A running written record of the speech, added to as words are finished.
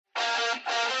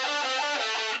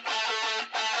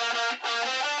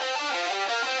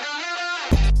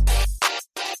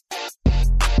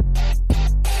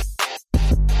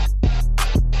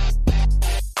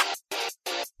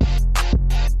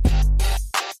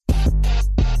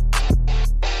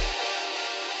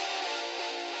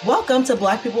Welcome to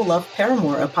Black People Love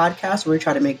Paramore, a podcast where we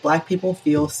try to make Black people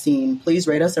feel seen. Please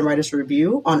rate us and write us a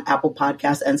review on Apple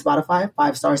Podcasts and Spotify.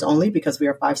 5 stars only, because we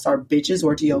are 5-star bitches.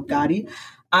 Word to Yo Gotti.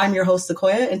 I'm your host,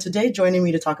 Sequoia, and today joining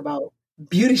me to talk about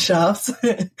beauty shops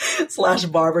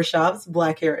 / barber shops,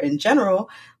 Black hair in general,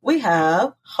 we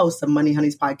have host of Money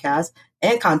Honeys podcast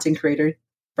and content creator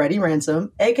Freddie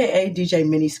Ransom, aka DJ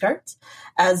Mini Skirts,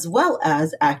 as well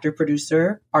as actor,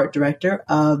 producer, art director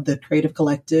of the Creative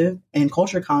Collective and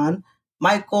Culture Con,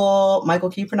 Michael,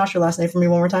 can you pronounce your last name for me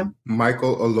one more time?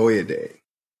 Michael Oloyede.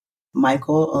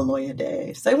 Michael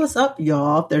Oloyede. Say what's up,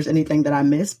 y'all. If there's anything that I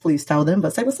missed, please tell them,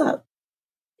 but say what's up.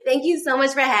 Thank you so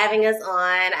much for having us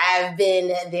on. I've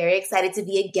been very excited to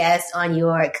be a guest on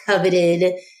your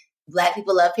coveted Black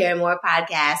People Love Paramore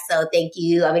podcast. So thank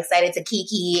you. I'm excited to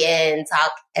kiki and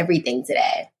talk everything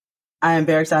today. I am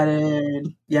very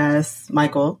excited. Yes,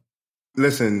 Michael.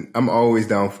 Listen, I'm always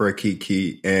down for a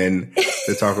kiki and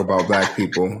to talk about Black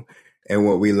people and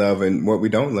what we love and what we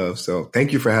don't love. So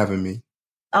thank you for having me.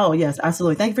 Oh, yes,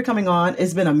 absolutely. Thank you for coming on.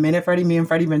 It's been a minute, Freddie. Me and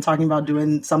Freddie been talking about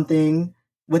doing something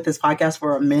with this podcast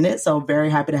for a minute. So very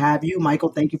happy to have you. Michael,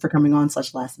 thank you for coming on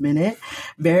such last minute.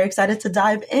 Very excited to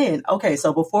dive in. Okay,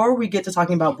 so before we get to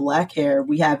talking about Black hair,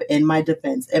 we have In My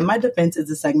Defense. In My Defense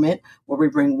is a segment where we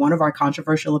bring one of our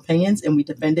controversial opinions and we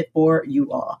defend it for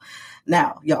you all.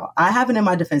 Now, y'all, I have an In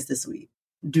My Defense this week.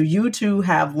 Do you two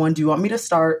have one? Do you want me to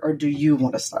start or do you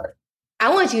want to start?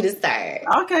 I want you to start.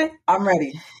 Okay, I'm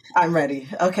ready.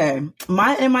 Okay,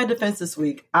 my In My Defense this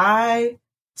week, I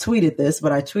tweeted this,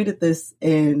 but I tweeted this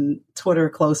in Twitter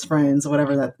close friends,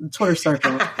 whatever that Twitter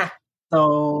circle.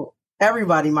 So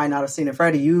everybody might not have seen it.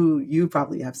 Freddie, you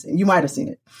probably have seen. You might have seen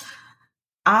it.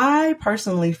 I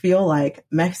personally feel like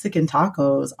Mexican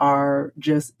tacos are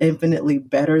just infinitely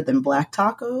better than Black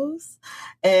tacos,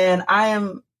 and I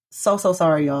am so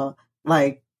sorry, y'all.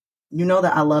 Like, you know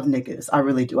that I love niggas. I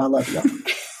really do. I love y'all.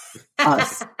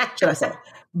 Us, should I say?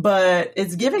 But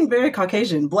it's giving very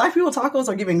Caucasian. Black people tacos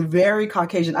are giving very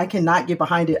Caucasian. I cannot get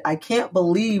behind it. I can't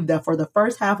believe that for the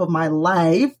first half of my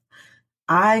life,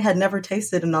 I had never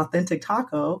tasted an authentic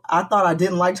taco. I thought I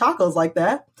didn't like tacos like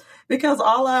that because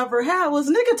all I ever had was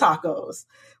nigga tacos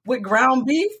with ground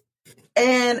beef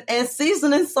and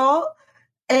seasoning salt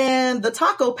and the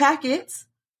taco packets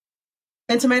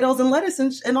and tomatoes and lettuce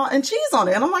and cheese on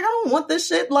it. And I'm like, I don't want this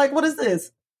shit. Like, what is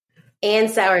this?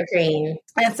 And sour cream.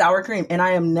 And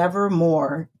I am never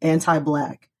more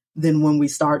anti-Black than when we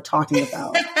start talking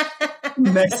about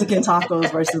Mexican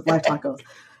tacos versus Black tacos.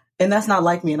 And that's not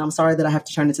like me. And I'm sorry that I have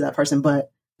to turn into that person,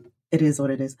 but it is what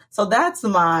it is. So that's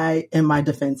In My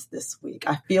Defense this week.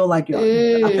 I feel like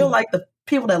I feel like the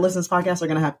people that listen to this podcast are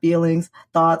going to have feelings,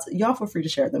 thoughts. Y'all feel free to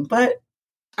share them. But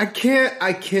I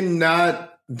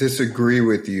cannot disagree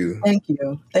with you.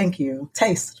 Thank you.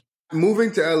 Taste.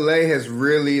 Moving to LA has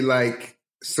really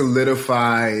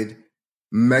solidified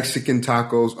Mexican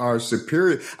tacos are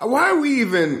superior. Why are we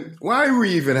even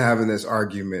having this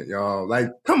argument, y'all? Like,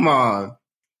 come on.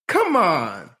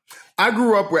 I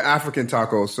grew up with African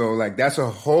tacos, so that's a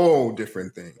whole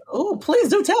different thing. Oh, please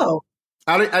do tell.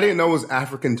 I didn't know it was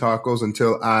African tacos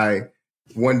until I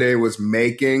one day was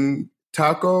making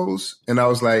tacos, and I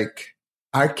was like,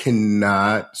 I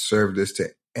cannot serve this to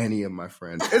any of my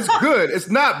friends. It's good. It's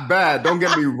not bad. Don't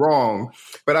get me wrong.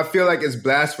 But I feel like it's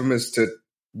blasphemous to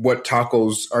what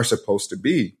tacos are supposed to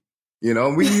be. You know,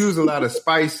 we use a lot of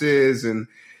spices and,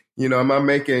 am I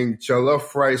making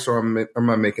jollof rice or am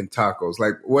I making tacos?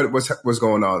 Like what's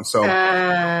going on? So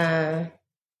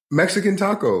Mexican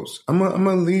tacos. I'm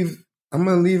gonna leave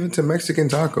it to Mexican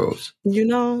tacos.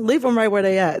 Leave them right where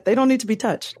they at. They don't need to be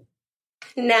touched.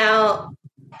 Now,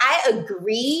 I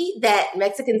agree that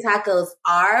Mexican tacos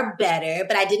are better,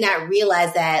 but I did not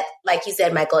realize that, like you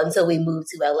said, Michael, until we moved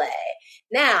to LA.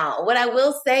 Now, what I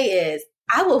will say is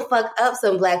I will fuck up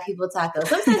some Black people tacos.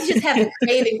 Sometimes you just have a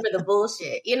craving for the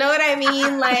bullshit. You know what I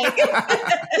mean? Like,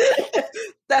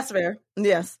 that's fair.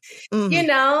 Yes. Mm-hmm.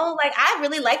 I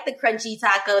really like the crunchy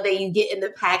taco that you get in the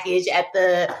package at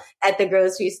the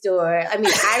grocery store. I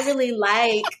mean,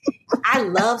 I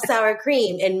love sour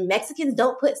cream, and Mexicans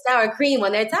don't put sour cream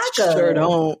on their tacos. Sure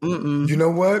don't. Mm-mm. You know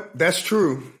what? That's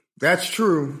true.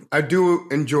 I do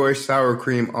enjoy sour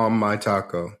cream on my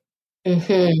taco.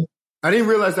 Mm-hmm. I didn't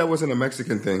realize that wasn't a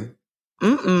Mexican thing.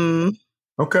 Mm-mm.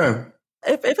 Okay.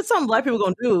 If it's something Black people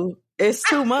gonna do, it's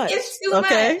too much. It's too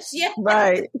much. Yeah.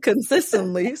 Right.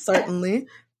 Consistently, certainly.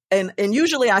 And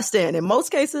usually I stand. In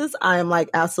most cases, I am like,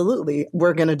 absolutely,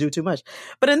 we're gonna do too much.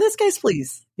 But in this case,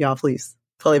 please, y'all, please,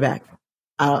 pull it back.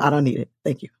 I don't need it.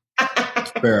 Thank you.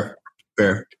 Fair.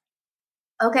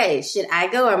 Okay, should I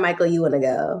go or Michael, you want to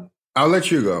go? I'll let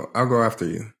you go. I'll go after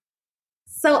you.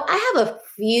 So I have a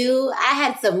few. I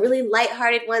had some really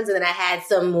lighthearted ones, and then I had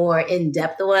some more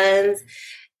in-depth ones.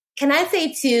 Can I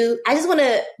say two? I just want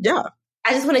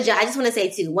to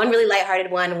say two. One really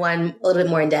lighthearted one a little bit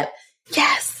more in-depth.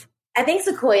 Yes. I think,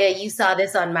 Sequoia, you saw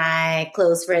this on my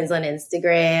close friends on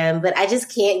Instagram, but I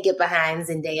just can't get behind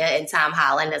Zendaya and Tom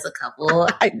Holland as a couple.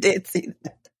 I did see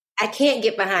that. I can't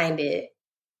get behind it.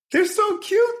 They're so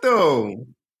cute, though.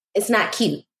 It's not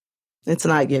cute. It's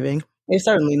not giving. It's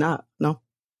certainly not. No.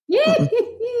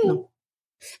 No.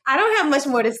 I don't have much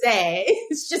more to say.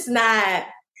 It's just not.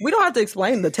 We don't have to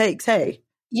explain the takes. Hey.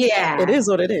 Yeah. It is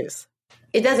what it is.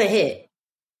 It doesn't hit.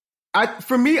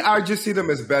 For me, I just see them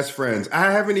as best friends.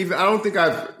 I don't think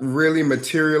I've really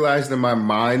materialized in my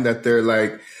mind that they're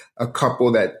like a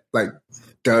couple that like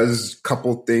does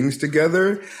couple things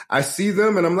together. I see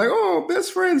them and I'm like, oh,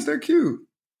 best friends. They're cute,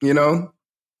 you know?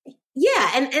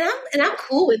 Yeah. And I'm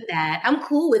cool with that. I'm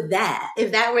cool with that.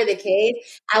 If that were the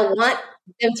case, I want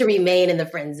them to remain in the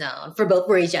friend zone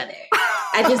for each other.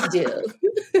 I just do.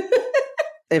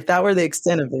 If that were the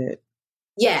extent of it.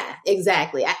 Yeah,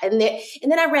 exactly. And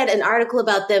then I read an article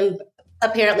about them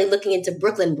apparently looking into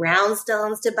Brooklyn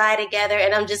brownstones to buy together.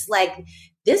 And I'm just like,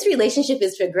 this relationship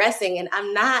is progressing and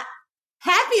I'm not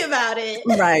happy about it.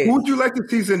 Right. Who would you like to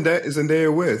see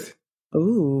Zendaya with?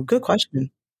 Ooh, good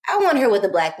question. I want her with a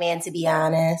black man, to be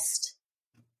honest.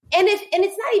 And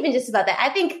it's not even just about that. I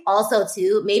think also,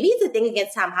 too, maybe it's a thing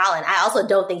against Tom Holland. I also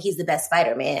don't think he's the best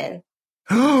Spider-Man.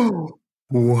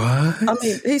 What? I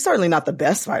mean, he's certainly not the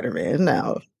best Spider-Man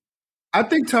now. I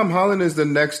think Tom Holland is the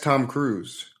next Tom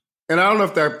Cruise. And I don't know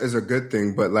if that is a good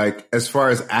thing, but like as far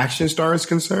as action star is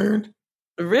concerned.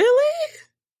 Really?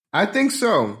 I think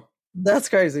so. That's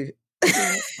crazy.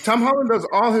 Tom Holland does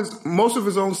most of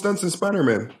his own stunts in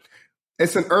Spider-Man.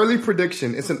 It's an early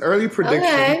prediction.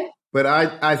 Okay. But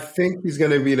I think he's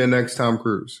going to be the next Tom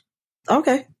Cruise.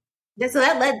 Okay. So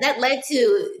that led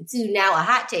to now a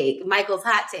hot take, Michael's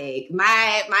hot take.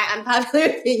 My unpopular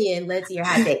opinion led to your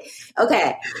hot take.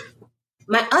 Okay.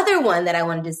 My other one that I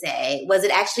wanted to say was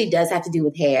it actually does have to do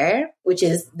with hair, which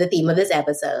is the theme of this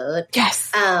episode.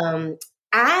 Yes.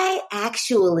 I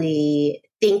actually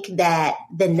think that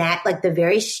the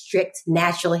very strict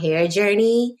natural hair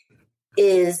journey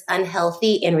is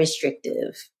unhealthy and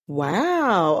restrictive.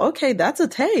 Wow. Okay, that's a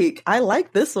take. I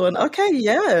like this one. Okay,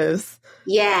 yes.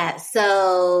 Yeah.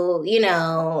 So,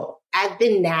 I've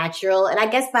been natural, and I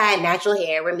guess by natural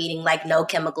hair, we're meaning like no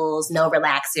chemicals, no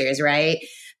relaxers, right?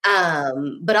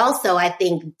 But also I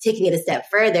think taking it a step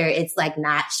further, it's like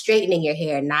not straightening your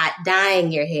hair, not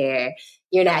dyeing your hair,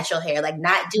 your natural hair, like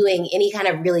not doing anything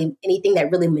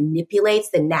that really manipulates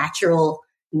the natural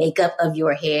makeup of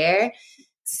your hair.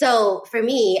 So for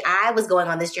me, I was going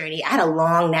on this journey. I had a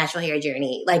long natural hair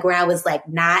journey, like where I was like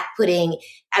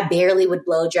I barely would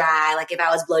blow dry. Like if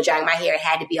I was blow drying my hair, it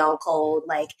had to be on cold,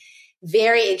 like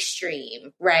very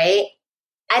extreme, right?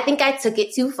 I think I took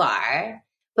it too far,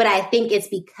 but I think it's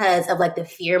because of like the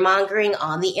fear mongering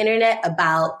on the internet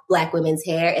about Black women's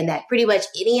hair and that pretty much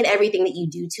any and everything that you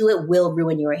do to it will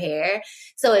ruin your hair.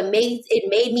 So it made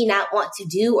me not want to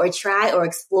do or try or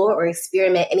explore or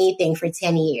experiment anything for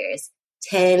 10 years.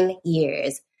 10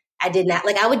 years. I did not,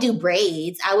 I would do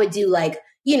braids. I would do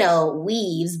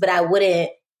weaves, but I wouldn't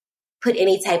put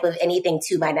any type of anything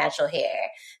to my natural hair.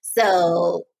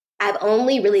 So I've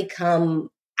only really come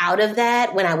out of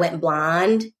that when I went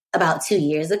blonde about 2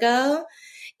 years ago.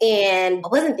 And I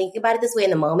wasn't thinking about it this way in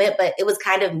the moment, but it was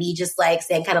kind of me just like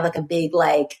saying kind of like a big,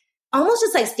 almost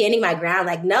just like standing my ground.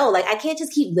 Like, no, I can't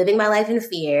just keep living my life in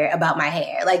fear about my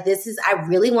hair. I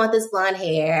really want this blonde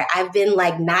hair. I've been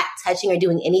not touching or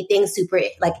doing anything super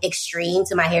extreme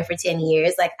to my hair for 10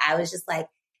 years. I was just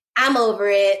I'm over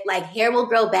it. Hair will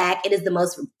grow back. It is the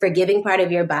most forgiving part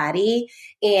of your body.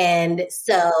 And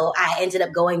so I ended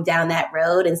up going down that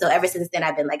road. And so ever since then,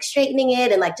 I've been straightening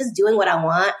it and just doing what I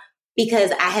want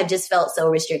because I have just felt so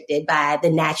restricted by the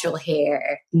natural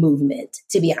hair movement,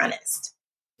 to be honest.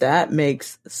 That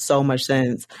makes so much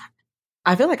sense.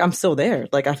 I feel like I'm still there.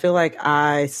 I feel like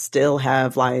I still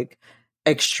have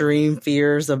extreme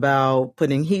fears about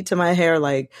putting heat to my hair.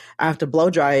 I have to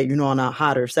blow dry it, on a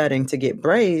hotter setting to get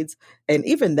braids. And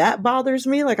even that bothers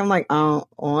me. I don't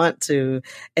want to.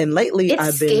 And lately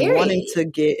I've been wanting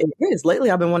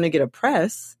to get a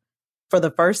press for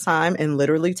the first time in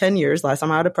literally 10 years. Last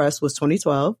time I had a press was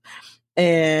 2012.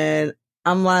 And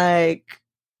I'm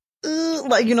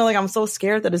I'm so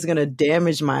scared that it's going to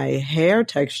damage my hair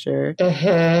texture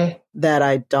that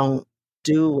I don't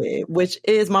do it, which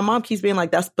is my mom keeps being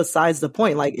that's besides the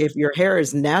point. If your hair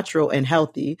is natural and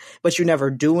healthy, but you never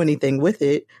do anything with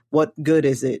it, what good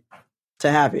is it?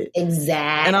 to have it.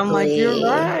 Exactly. And I'm like, you're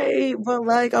right. But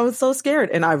like, I was so scared.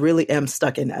 And I really am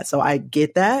stuck in that. So I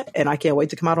get that. And I can't wait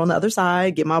to come out on the other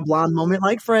side, get my blonde moment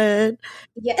like Fred.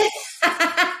 Yeah.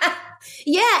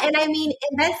 Yeah. And I mean,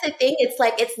 and that's the thing. It's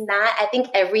like, it's not, I think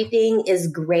everything is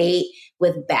great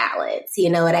with balance. You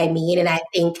know what I mean? And I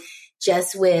think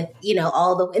just with, you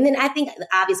know, and then I think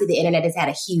obviously the internet has had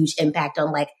a huge impact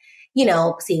on like, you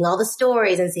know, seeing all the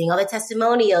stories and seeing all the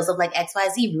testimonials of like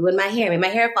XYZ ruined my hair, made my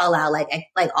hair fall out, like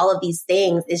all of these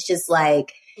things. It's just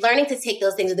like learning to take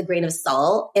those things with a grain of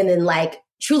salt and then like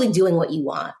truly doing what you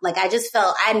want. Like I just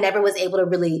felt I never was able to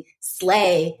really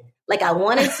slay like I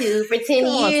wanted to for 10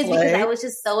 years because I was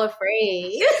just so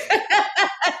afraid.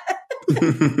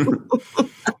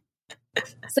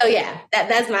 So yeah,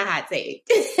 that's my hot take.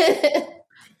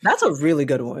 That's a really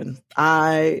good one.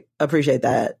 I appreciate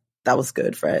that. That was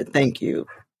good, Fred. Thank you.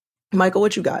 Michael,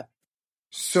 what you got?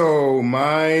 So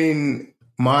mine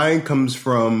comes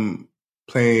from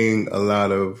playing a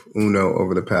lot of Uno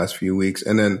over the past few weeks.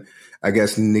 And then I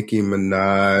guess Nicki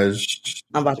Minaj.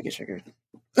 I'm about to get triggered.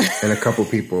 And a couple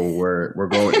people were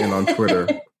going in on Twitter.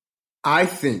 I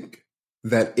think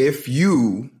that if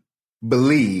you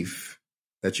believe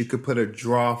that you could put a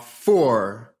draw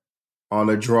 4 on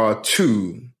a draw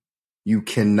 2, you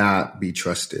cannot be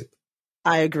trusted.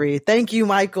 I agree. Thank you,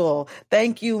 Michael.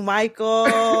 Thank you, Michael.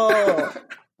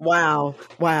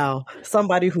 Wow.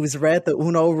 Somebody who's read the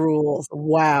Uno rules.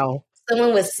 Wow.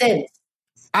 Someone with sense.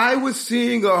 I was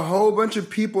seeing a whole bunch of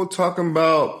people talking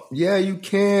about, yeah, you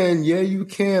can. Yeah, you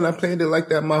can. I played it like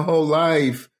that my whole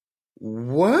life.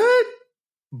 What?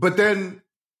 But then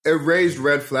it raised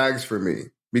red flags for me.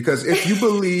 Because if you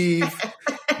believe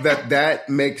that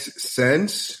makes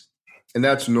sense, and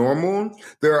that's normal,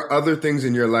 there are other things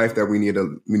in your life that we need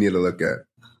to look at.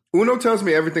 Uno tells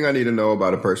me everything I need to know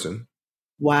about a person.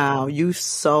 Wow, you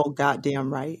so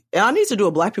goddamn right. And I need to do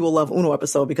a Black People Love Uno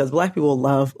episode because Black people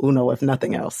love Uno, if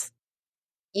nothing else.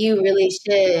 You really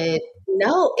should.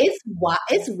 No,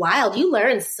 it's wild. You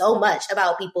learn so much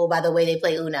about people by the way they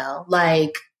play Uno.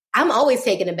 Like, I'm always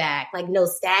taken aback. Like, no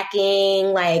stacking,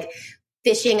 like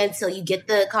fishing until you get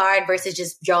the card versus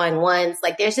just drawing once.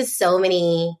 Like, there's just so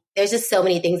many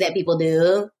things that people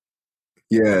do.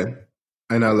 Yeah.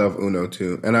 And I love Uno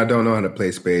too. And I don't know how to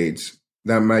play spades.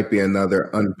 That might be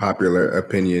another unpopular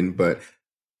opinion, but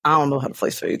I don't know how to play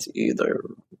spades either.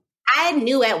 I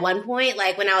knew at one point,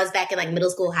 like when I was back in like middle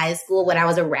school, high school, when I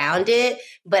was around it,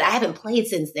 but I haven't played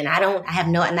since then. Not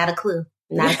a clue.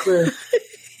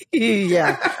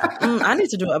 Yeah. I need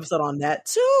to do an episode on that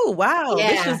too. Wow.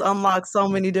 Yeah. This just unlocks so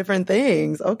many different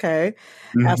things. Okay.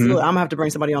 Mm-hmm. Absolutely. I'm gonna have to bring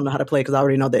somebody on to know how to play because I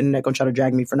already know the internet gonna try to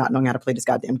drag me for not knowing how to play this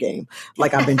goddamn game.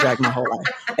 Like I've been dragged my whole life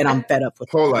and I'm fed up with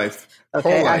whole life.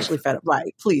 Okay. Whole Actually fed up.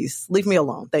 Right. Please leave me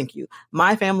alone. Thank you.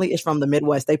 My family is from the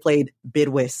Midwest. They played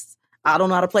bidwist. I don't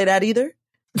know how to play that either,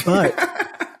 but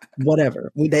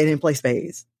whatever. They didn't play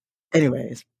spades.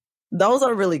 Anyways. Those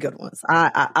are really good ones.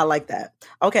 I like that.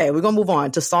 Okay, we're going to move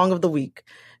on to Song of the Week.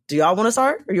 Do y'all want to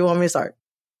start or you want me to start?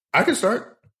 I can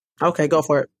start. Okay, go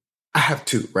for it. I have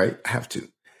two, right? I have two.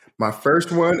 My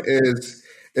first one is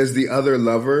The Other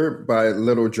Lover by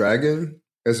Little Dragon.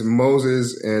 It's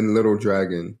Moses and Little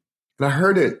Dragon. And I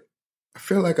heard it, I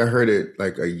feel like I heard it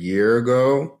like a year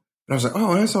ago. And I was like,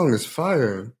 oh, that song is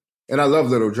fire. And I love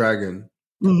Little Dragon.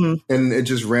 Mm-hmm. And it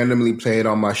just randomly played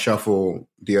on my shuffle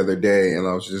the other day, and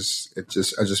I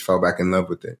just fell back in love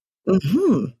with it.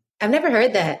 Mm-hmm. I've never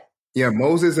heard that. Yeah,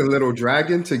 Moses and Little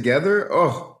Dragon together.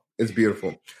 Oh, it's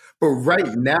beautiful. But right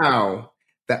now,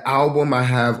 the album I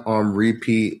have on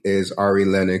repeat is Ari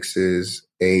Lennox's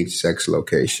Age, Sex,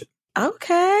 Location.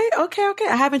 Okay.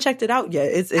 I haven't checked it out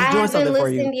yet. It's doing something for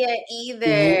you. I haven't listened yet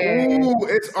either. Ooh,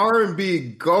 it's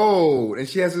R&B gold, and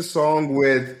she has a song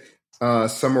with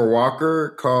Summer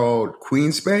Walker called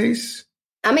Queen Space.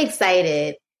 I'm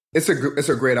excited. It's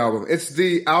a great album. It's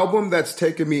the album that's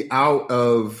taken me out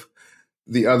of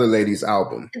the Other Lady's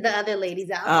album. The Other Lady's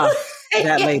album.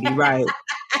 That lady, right.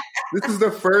 This is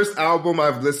the first album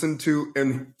I've listened to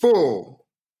in full,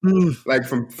 like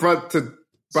from front to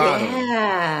bottom,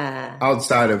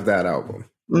 outside of that album.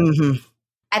 Mm-hmm.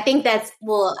 I think I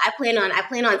plan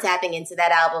on tapping into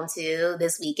that album too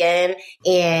this weekend,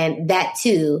 and that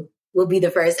too will be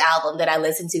the first album that I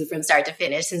listen to from start to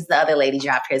finish since the Other Lady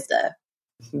dropped her stuff.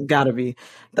 Gotta be.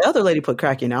 The Other Lady put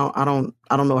crack in. I don't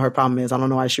know what her problem is. I don't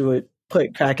know why she would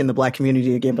put crack in the Black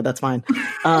community again, but that's fine.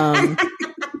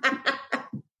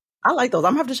 I like those.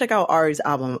 I'm gonna have to check out Ari's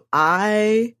album.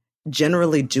 I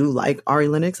generally do like Ari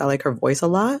Lennox. I like her voice a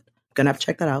lot. Gonna have to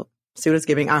check that out. See what it's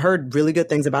giving. I heard really good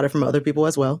things about it from other people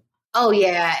as well. Oh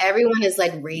yeah, everyone is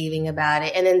like raving about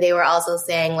it, and then they were also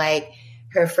saying like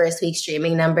her first week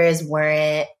streaming numbers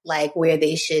weren't like where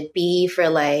they should be for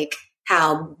like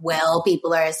how well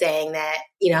people are saying that,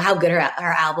 you know, how good her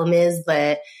album is.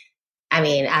 But I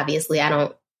mean, obviously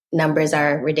numbers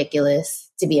are ridiculous,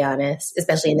 to be honest,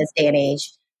 especially in this day and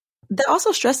age. That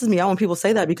also stresses me out when people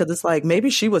say that, because it's like, maybe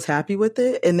she was happy with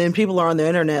it. And then people are on the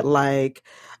internet like,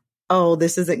 oh,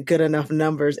 this isn't good enough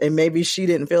numbers. And maybe she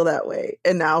didn't feel that way.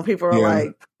 And now people are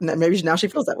like, maybe now she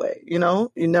feels that way. You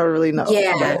know, you never really know.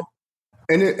 Yeah. But.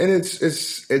 And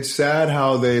it's sad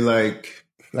how they like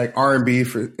R&B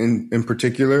in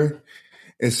particular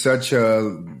is such they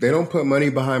don't put money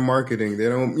behind marketing. They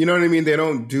don't, you know what I mean? They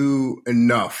don't do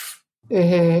enough.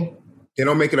 Mm-hmm. They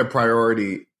don't make it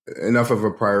enough of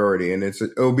a priority. And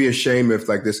it'll be a shame if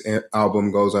like this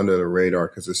album goes under the radar,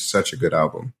 because it's such a good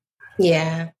album.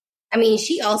 Yeah. I mean,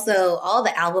 she also, all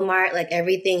the album art, like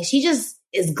everything, she just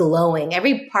is glowing.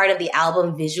 Every part of the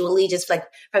album visually, just like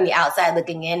from the outside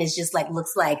looking in, is just like,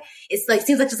 looks like, it's like,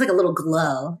 seems like just like a little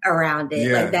glow around it.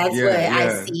 Yeah, like that's what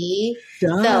I see.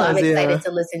 So I'm excited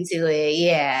to listen to it.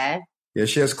 Yeah. Yeah,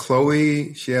 she has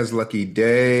Chloe. She has Lucky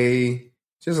Day.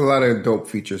 She has a lot of dope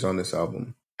features on this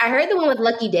album. I heard the one with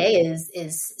Lucky Day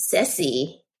is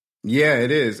Ceci. Yeah, it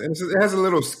is. And it has a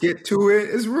little skit to it.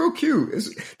 It's real cute.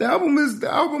 The album.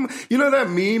 You know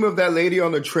that meme of that lady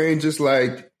on the train just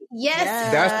like,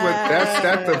 yes.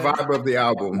 That's the vibe of the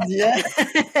album. Yeah.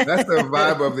 That's the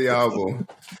vibe of the album.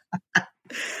 I'm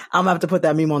gonna have to put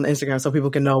that meme on the Instagram so people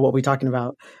can know what we're talking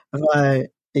about. But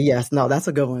yes, no, that's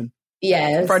a good one.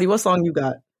 Yes. Freddie, what song you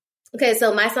got? Okay,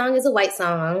 so my song is a white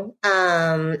song.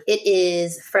 It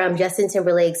is from Justin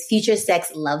Timberlake's Future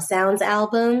Sex Love Sounds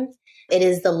album. It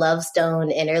is the Love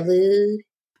Stone interlude.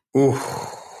 Ooh.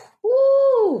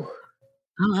 Ooh.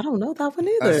 Oh, I don't know that one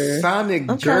either. A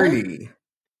Sonic Journey.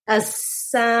 A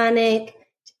Sonic.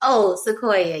 Oh,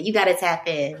 Sequoia, you got to tap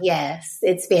in. Yes,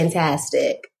 it's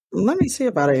fantastic. Let me see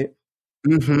about it.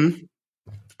 Mm-hmm.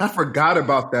 I forgot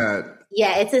about that.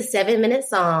 Yeah, it's a 7-minute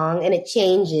song, and it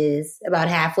changes about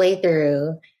halfway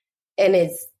through. And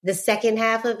it's the second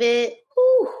half of it.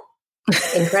 Whew,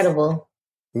 incredible.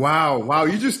 Wow.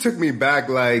 You just took me back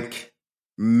like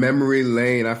memory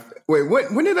lane.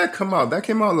 When did that come out? That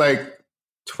came out like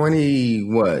 20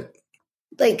 what?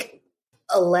 Like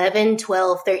 11,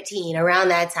 12, 13, around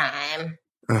that time.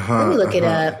 Let me look it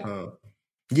up.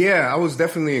 Yeah, I was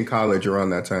definitely in college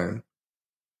around that time.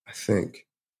 I think.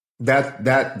 That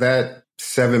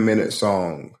 7-minute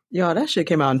song. Yo, that shit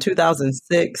came out in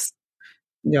 2006.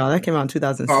 Yo, that came out in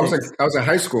 2006. I was in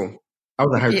high school.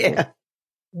 Yeah.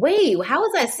 Wait, how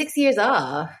was I 6 years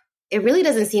off? It really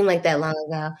doesn't seem like that long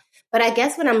ago. But I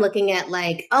guess when I'm looking at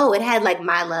like, it had like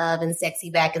My Love and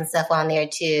Sexy Back and stuff on there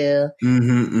too.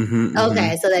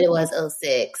 Okay, so that it was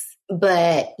 06.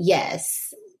 But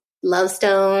yes, Love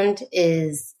Stoned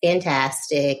is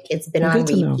fantastic. It's been on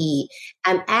repeat.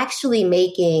 I'm actually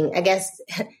making, I guess,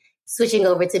 switching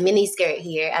over to miniskirt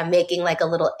here, I'm making like a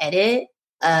little edit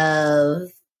of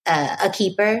A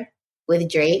Keeper with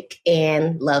Drake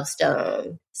and Love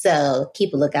Stone. So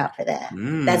keep a lookout for that.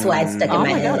 That's why it's stuck in my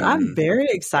head. God, I'm very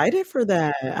excited for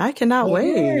that. I cannot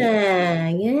wait.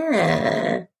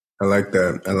 Yeah. I like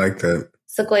that.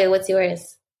 Sequoia, what's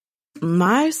yours?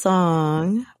 My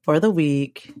song for the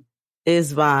week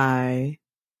is by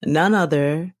none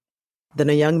other than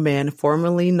a young man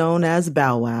formerly known as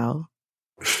Bow Wow,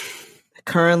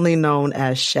 currently known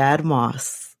as Shad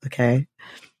Moss. Okay.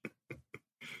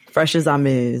 Fresh as I'm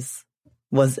Is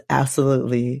was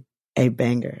absolutely a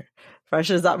banger.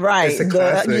 Fresh as I'm right.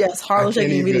 Yes, Harlem Shake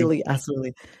immediately.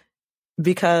 Absolutely.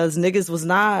 Because niggas was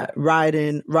not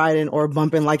riding or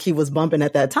bumping like he was bumping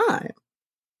at that time.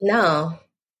 No.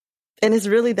 And it's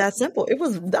really that simple.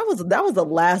 That was the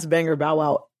last banger Bow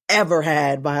Wow ever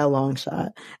had by a long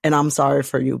shot. And I'm sorry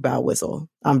for you, Bow Whistle.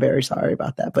 I'm very sorry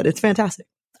about that, but it's fantastic.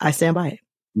 I stand by it.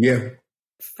 Yeah.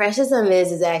 Fresh as I'm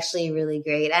is actually really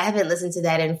great. I haven't listened to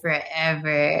that in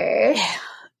forever. Yeah.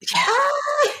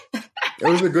 That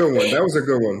was a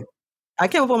good one. I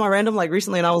came up on my random like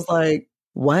recently and I was like,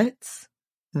 what?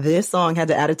 This song had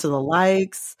to add it to the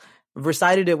likes,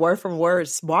 recited it word for word,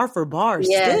 bar for bar.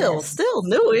 Yes. Still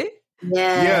knew it.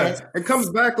 Yes. Yeah. It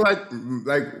comes back like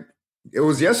it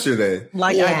was yesterday.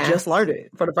 I just learned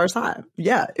it for the first time.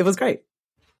 Yeah, it was great.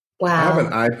 Wow. I have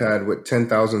an iPad with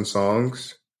 10,000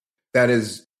 songs that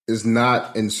is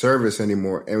not in service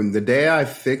anymore. And the day I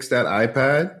fix that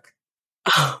iPad,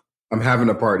 I'm having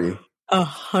a party.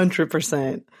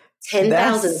 100%.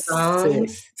 10,000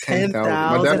 songs.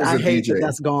 10,000. I hate that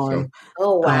that's gone. So.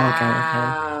 Oh,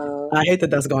 wow. Okay. I hate that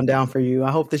that's gone down for you.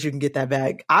 I hope that you can get that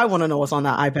back. I want to know what's on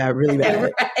that iPad really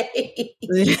bad. Right.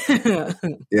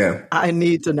 Yeah. I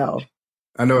need to know.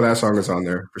 I know that song is on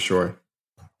there for sure.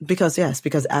 Because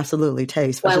absolutely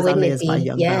taste. Why wouldn't it is by be?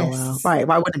 Young Bow Wow. Yes. Right.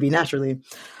 Why wouldn't it be naturally?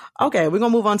 Okay, we're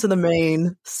gonna move on to the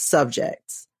main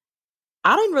subject.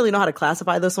 I didn't really know how to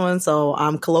classify this one, so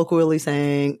I'm colloquially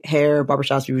saying hair,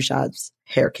 barbershops, beauty shops,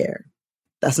 hair care.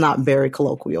 That's not very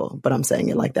colloquial, but I'm saying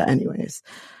it like that anyways.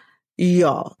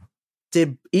 Y'all,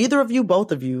 did either of you,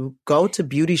 both of you, go to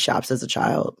beauty shops as a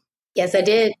child? Yes, I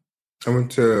did. I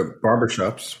went to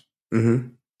barbershops. Mm-hmm.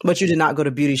 But you did not go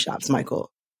to beauty shops,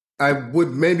 Michael. I would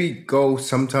maybe go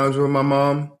sometimes with my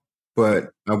mom,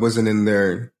 but I wasn't in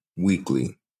there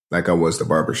weekly like I was the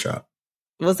barbershop.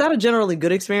 Was that a generally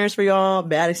good experience for y'all?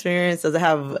 Bad experience? Does it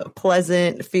have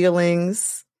pleasant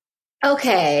feelings?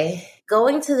 Okay.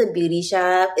 Going to the beauty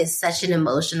shop is such an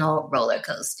emotional roller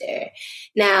coaster.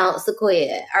 Now,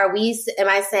 Sequoia, are we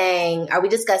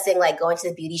discussing like going to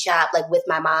the beauty shop, like with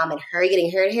my mom and her getting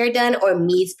her hair done, or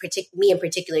me in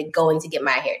particular going to get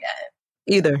my hair done?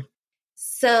 Either.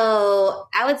 So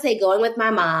I would say going with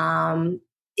my mom,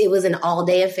 it was an all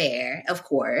day affair, of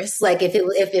course. Like if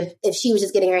she was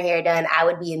just getting her hair done, I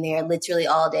would be in there literally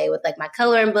all day with like my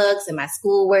coloring books and my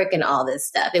schoolwork and all this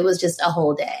stuff. It was just a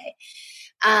whole day.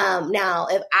 Now,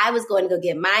 if I was going to go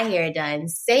get my hair done,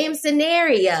 same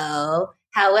scenario.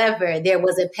 However, there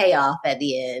was a payoff at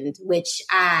the end, which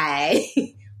I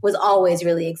was always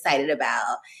really excited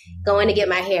about. Going to get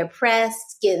my hair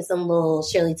pressed, getting some little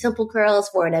Shirley Temple curls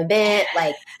for an event.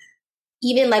 Like,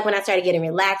 even like when I started getting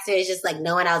relaxers, just like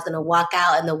knowing I was going to walk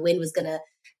out and the wind was going to,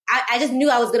 I just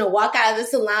knew I was going to walk out of the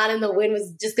salon and the wind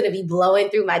was just going to be blowing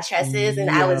through my tresses.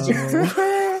 And I was just...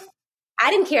 I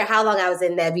didn't care how long I was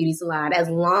in that beauty salon. As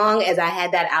long as I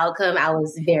had that outcome, I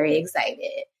was very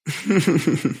excited.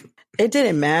 It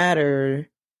didn't matter.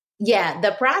 Yeah,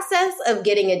 the process of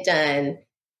getting it done,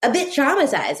 a bit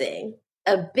traumatizing,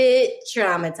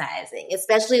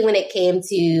 especially when it came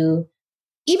to,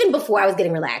 even before I was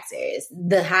getting relaxers,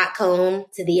 the hot comb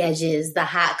to the edges, the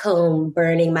hot comb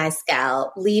burning my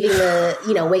scalp, leaving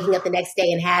waking up the next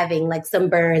day and having like some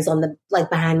burns on the,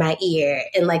 like behind my ear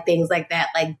and like things like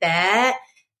that.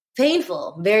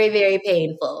 Painful, very, very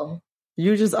painful.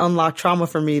 You just unlocked trauma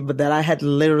for me, but that I had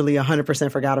literally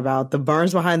 100% forgot about. The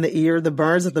burns behind the ear, the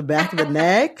burns at the back of the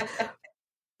neck.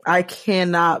 I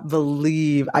cannot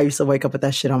believe I used to wake up with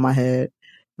that shit on my head.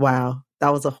 Wow.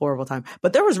 That was a horrible time.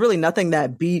 But there was really nothing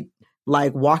that beat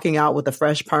like walking out with a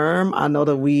fresh perm. I know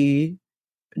that we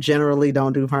generally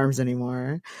don't do perms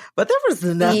anymore, but there was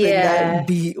nothing that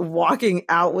beat walking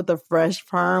out with a fresh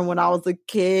perm when I was a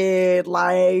kid.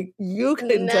 Like, you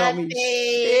couldn't tell me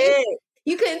shit.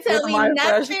 You couldn't tell me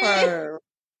nothing.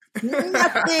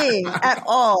 Nothing at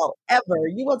all, ever.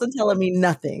 You wasn't telling me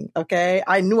nothing, okay?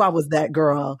 I knew I was that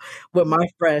girl with my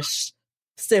fresh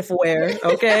stiff wear,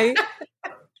 okay?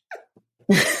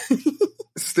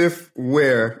 Stiff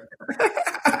wear.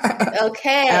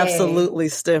 Okay. Absolutely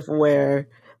stiff wear.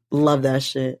 Love that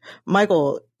shit.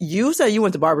 Michael, you said you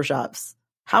went to barbershops.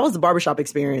 How was the barbershop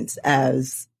experience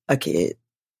as a kid?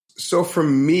 So for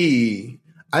me,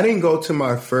 I didn't go to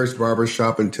my first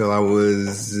barbershop until I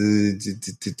was,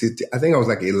 I think I was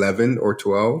like 11 or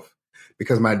 12,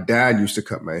 because my dad used to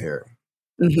cut my hair.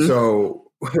 Mm-hmm. So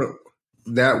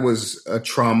that was a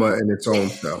trauma in its own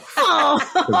self.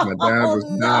 Because my dad was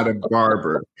not a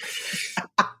barber.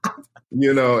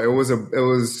 It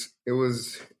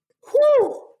was.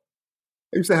 Whew.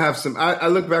 I used to have some. I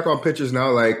look back on pictures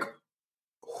now, like,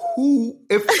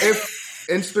 if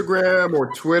Instagram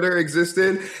or Twitter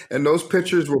existed and those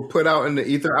pictures were put out in the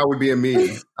ether, I would be a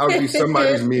meme. I would be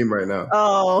somebody's meme right now.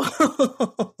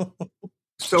 Oh.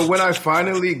 So when I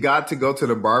finally got to go to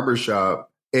the barbershop,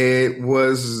 it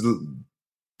was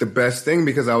the best thing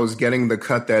because I was getting the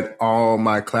cut that all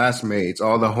my classmates,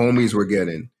 all the homies were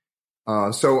getting.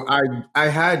 So I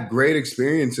had great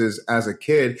experiences as a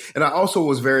kid. And I also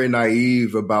was very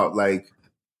naive about like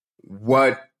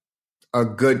what a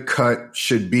good cut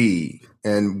should be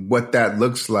and what that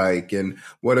looks like and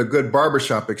what a good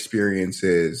barbershop experience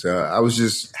is. I was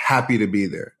just happy to be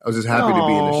there. I was just happy to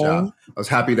be in the shop. I was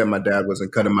happy that my dad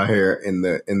wasn't cutting my hair in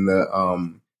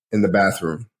the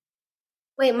bathroom.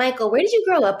 Wait, Michael, where did you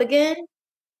grow up again?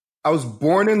 I was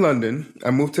born in London.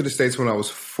 I moved to the States when I was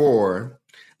 4.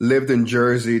 Lived in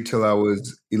Jersey till I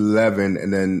was 11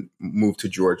 and then moved to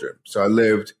Georgia. So I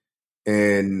lived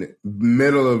in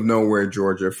middle of nowhere,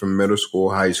 Georgia, from middle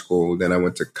school, high school. Then I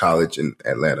went to college in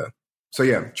Atlanta. So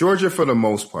yeah, Georgia for the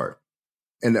most part.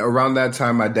 And around that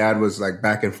time, my dad was like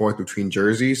back and forth between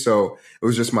Jersey. So it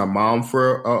was just my mom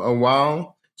for a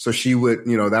while. So she would,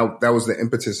 that was the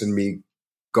impetus in me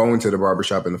going to the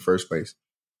barbershop in the first place.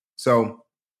 So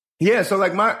yeah, so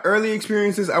like my early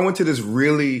experiences, I went to this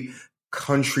really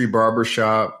country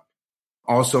barbershop,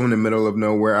 also in the middle of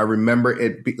nowhere. I remember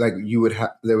it like you would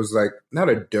have, there was like not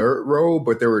a dirt road,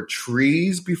 but there were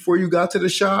trees before you got to the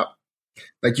shop.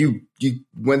 Like you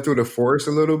went through the forest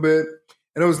a little bit,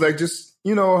 and it was like just,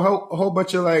 you know, a whole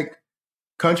bunch of like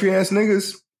country ass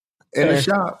niggas in a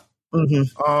shop.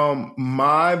 Mm-hmm.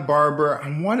 My barber,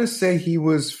 I want to say he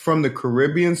was from the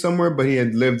Caribbean somewhere, but he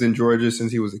had lived in Georgia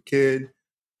since he was a kid.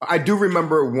 I do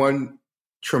remember one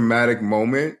traumatic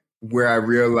moment where I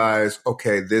realized,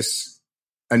 okay,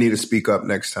 I need to speak up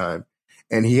next time.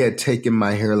 And he had taken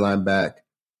my hairline back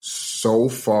so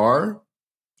far.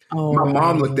 Oh. My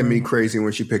mom looked at me crazy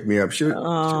when she picked me up. She was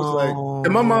like,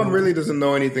 and my mom really doesn't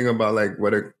know anything about like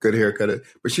what a good haircut is,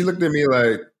 but she looked at me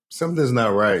like, something's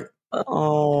not right.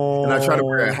 Oh. And I tried to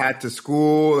wear a hat to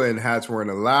school, and hats weren't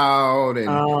allowed.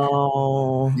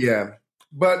 And yeah.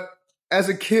 But as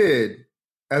a kid,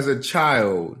 as a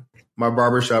child, my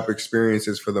barbershop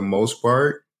experiences for the most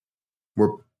part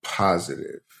were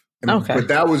positive. But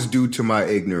that was due to my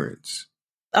ignorance.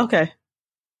 Okay.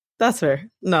 That's fair.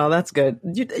 No, that's good.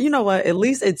 You know what? At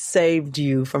least it saved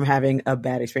you from having a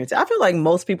bad experience. I feel like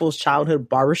most people's childhood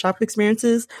barbershop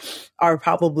experiences are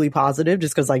probably positive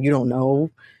just because, like, you don't know,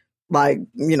 like,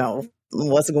 you know,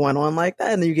 what's going on like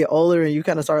that. And then you get older and you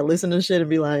kind of start listening to shit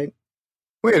and be like,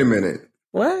 wait a minute.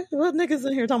 What niggas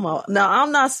in here talking about? Now,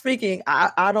 I'm not speaking.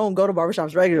 I don't go to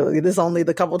barbershops regularly. This is only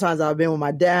the couple times I've been with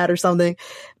my dad or something. And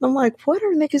I'm like, what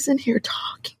are niggas in here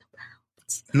talking about?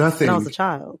 Nothing. And I was a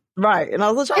child. Right. And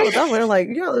I was a child at that point. I'm like,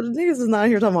 yo, niggas is not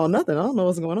here talking about nothing. I don't know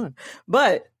what's going on.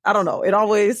 But I don't know. It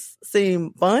always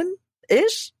seemed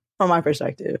fun-ish from my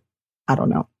perspective. I don't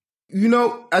know. You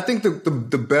know, I think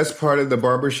the best part of the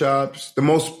barbershops, the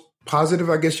most positive,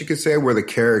 I guess you could say, were the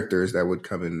characters that would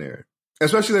come in there.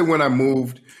 Especially when I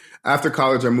moved, after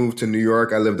college, I moved to New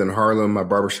York. I lived in Harlem. My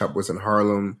barbershop was in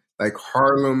Harlem. Like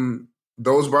Harlem,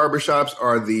 those barbershops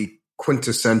are the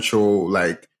quintessential,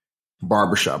 like,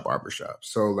 barbershop.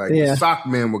 So, like, the sock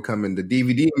man would come in, the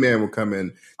DVD man would come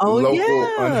in, the local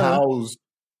unhoused,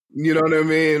 you know what I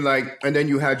mean? Like, and then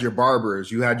you had your barbers,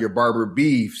 you had your barber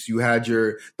beefs, you had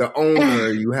the owner,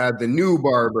 you had the new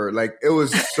barber. Like, it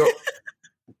was so,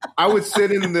 I would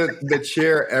sit in the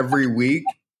chair every week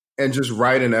and just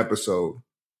write an episode.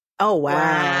 Oh,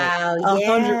 wow.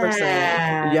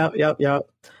 100%. Yep.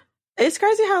 It's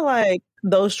crazy how, like,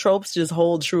 those tropes just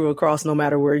hold true across no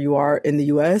matter where you are in the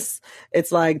U.S.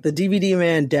 It's like the DVD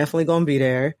man definitely going to be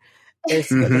there.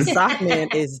 The sock man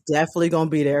is definitely going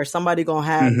to be there. Somebody going to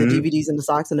have the DVDs and the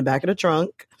socks in the back of the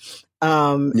trunk.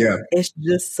 It's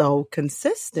just so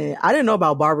consistent. I didn't know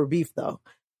about barber beef, though.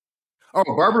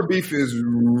 Oh, barber beef is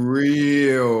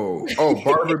real.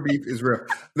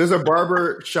 There's a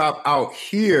barber shop out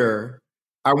here.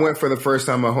 I went for the first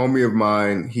time. A homie of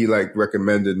mine, he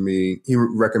recommended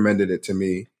it to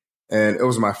me. And it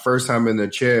was my first time in the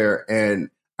chair.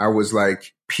 And I was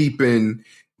like peeping.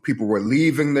 People were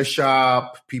leaving the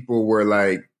shop. People were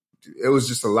like, it was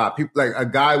just a lot. People, like a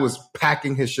guy was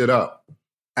packing his shit up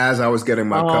as I was getting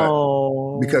my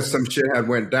cut because some shit had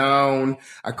went down.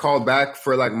 I called back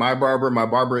for like my barber,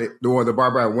 the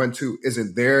barber I went to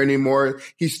isn't there anymore.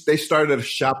 They started a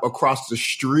shop across the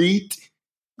street.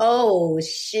 Oh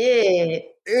shit.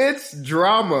 It's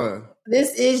drama.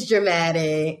 This is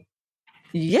dramatic.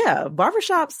 Yeah.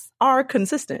 Barbershops are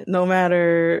consistent no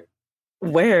matter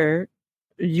where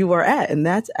you are at. And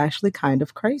that's actually kind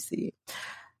of crazy.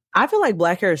 I feel like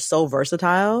Black hair is so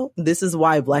versatile. This is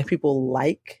why Black people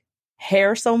like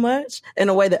hair so much in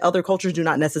a way that other cultures do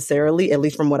not necessarily, at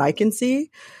least from what I can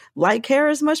see, like hair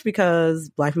as much, because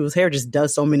Black people's hair just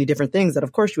does so many different things that,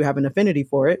 of course, you have an affinity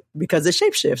for it because it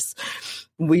shapeshifts.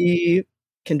 We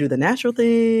can do the natural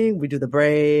thing. We do the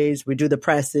braids. We do the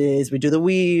presses. We do the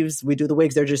weaves. We do the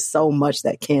wigs. There's just so much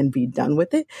that can be done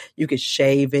with it. You could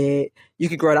shave it. You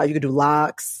could grow it out. You could do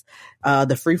locks.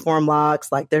 The freeform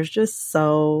locks, like there's just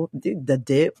the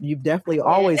dip. You definitely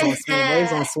always on swim,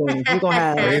 waves on swim. You're gonna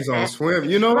have waves on swim,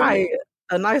 you know, right?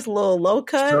 A nice little low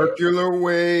cut, circular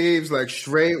waves, like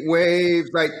straight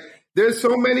waves. Like there's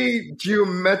so many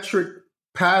geometric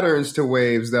patterns to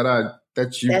waves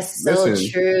that's so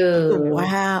true.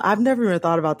 Wow, I've never even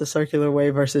thought about the circular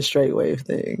wave versus straight wave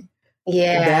thing.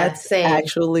 Yeah, that's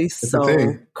actually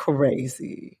so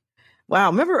crazy.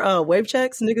 Wow, remember wave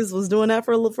checks? Niggas was doing that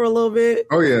for a little bit.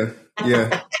 Oh yeah.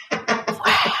 Wow.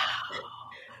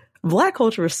 Black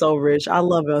culture is so rich. I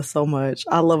love us so much.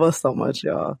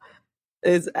 Y'all.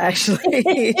 It's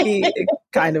actually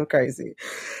kind of crazy.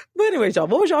 But anyways, y'all,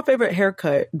 what was your favorite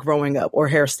haircut growing up or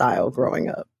hairstyle growing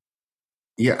up?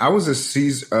 Yeah, I was a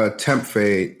Caesar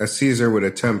with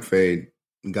a temp fade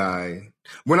guy.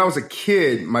 When I was a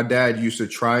kid, my dad used to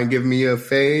try and give me a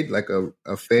fade, like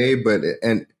a fade,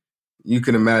 and you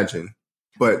can imagine.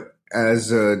 But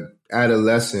as a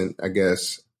adolescent, I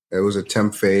guess it was a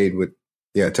temp fade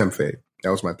temp fade.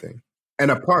 That was my thing.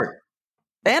 And a part.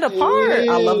 And a part.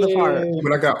 I love the part.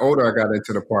 When I got older, I got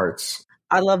into the parts.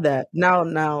 I love that.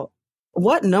 Now,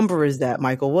 what number is that,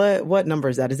 Michael? What number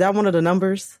is that? Is that one of the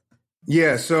numbers?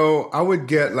 Yeah, so I would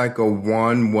get like a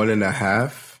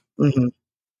 1.5. Mm-hmm.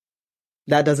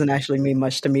 That doesn't actually mean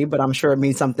much to me, but I'm sure it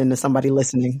means something to somebody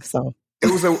listening. So it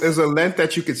was a length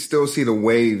that you could still see the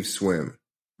waves swim.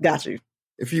 Got you.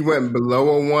 If you went below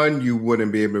a 1, you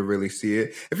wouldn't be able to really see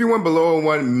it. If you went below a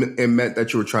 1, it meant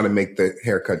that you were trying to make the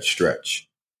haircut stretch.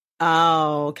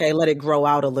 Oh, okay. Let it grow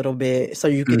out a little bit so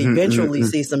you could eventually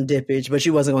see some dippage, but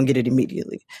you wasn't going to get it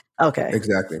immediately. Okay.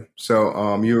 Exactly.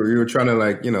 So you were trying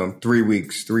to 3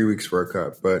 weeks for a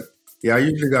cut. But yeah, I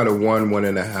usually got a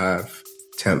 1.5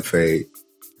 temp fade.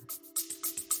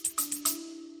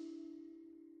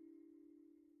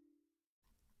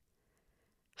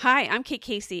 Hi, I'm Kate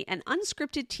Casey, an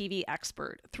unscripted TV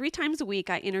expert. 3 times a week,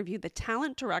 I interview the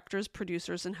talent, directors,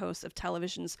 producers, and hosts of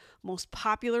television's most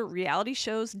popular reality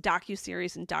shows,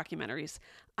 docuseries, and documentaries.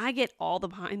 I get all the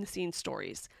behind-the-scenes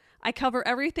stories. I cover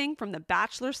everything from The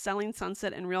Bachelor, Selling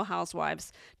Sunset, and Real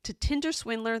Housewives to Tinder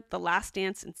Swindler, The Last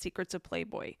Dance, and Secrets of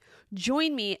Playboy.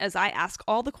 Join me as I ask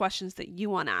all the questions that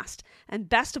you want asked. And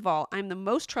best of all, I'm the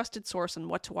most trusted source on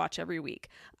what to watch every week.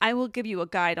 I will give you a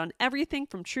guide on everything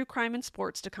from true crime and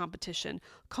sports to competition,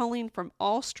 calling from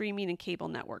all streaming and cable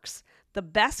networks. The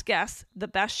best guests, the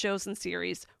best shows and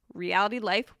series. Reality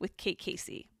Life with Kate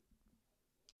Casey.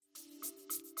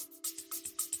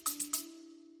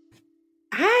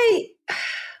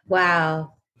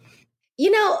 Wow.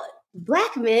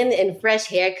 Black men and fresh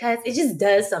haircuts, it just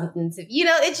does something to,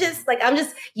 it's just like,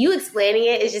 you explaining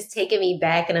it is just taking me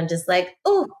back. And I'm just like,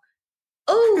 oh,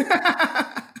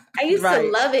 I used to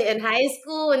love it in high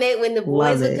school when the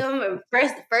boys would come,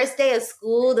 first day of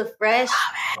school, the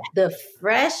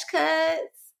fresh cuts.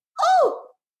 Oh,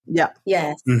 yeah.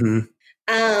 Yes.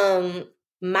 Mm-hmm.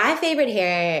 My favorite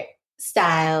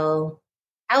hairstyle,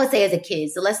 I would say as a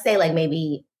kid. So let's say like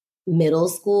maybe middle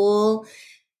school,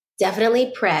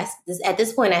 definitely pressed. At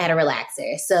this point I had a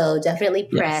relaxer. So definitely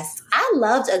pressed. Yes. I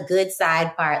loved a good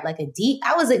side part,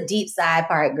 I was a deep side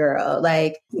part girl.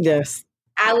 Like, yes,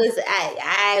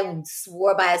 I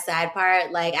swore by a side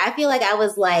part. Like, I feel like I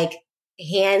was like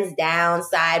hands down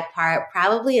side part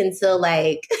probably until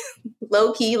like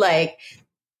low key, like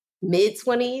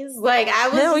mid-20s. Like I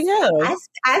was, hell yeah.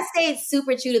 I stayed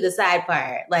super true to the side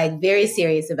part, like very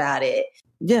serious about it.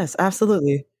 Yes,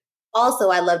 absolutely. Also,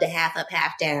 I loved a half up,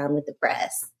 half down with the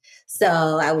press. So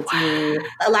I would do,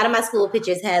 a lot of my school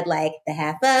pictures had like the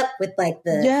half up with like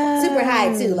the super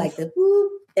high too, like the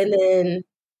whoop. And then,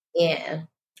 yeah,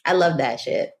 I love that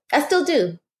shit. I still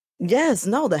do. Yes,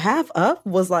 no, the half up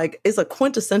was like, it's a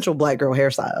quintessential Black girl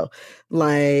hairstyle.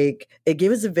 Like, it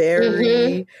gives a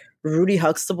very Rudy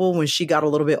Huxtable when she got a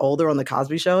little bit older on The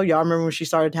Cosby Show. Y'all remember when she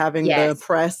started having the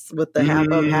press with the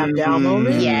half up, half down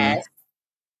moment? Yes.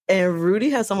 And Rudy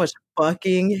had so much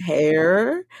fucking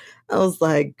hair. I was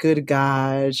like, good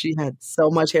God. She had so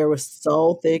much hair, was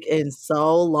so thick and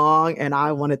so long. And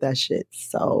I wanted that shit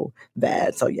so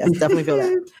bad. So yes, definitely feel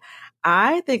that.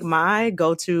 I think my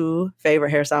go-to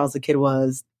favorite hairstyle as a kid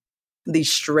was the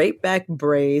straight back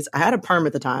braids. I had a perm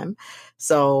at the time.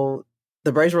 So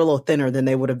the braids were a little thinner than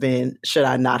they would have been should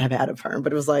I not have had a perm.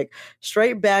 But it was like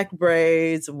straight back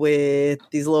braids with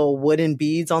these little wooden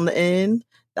beads on the end.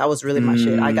 That was really my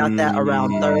shit. I got that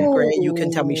around 3rd grade. You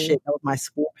couldn't tell me shit. That was my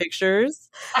school pictures.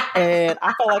 And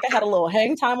I felt like I had a little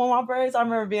hang time on my braids. I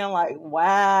remember being like,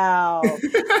 wow.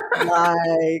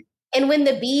 Like, and when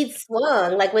the beads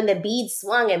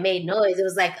swung and made noise, it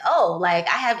was like, oh, like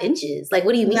I have inches. Like,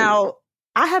 what do you mean? Now,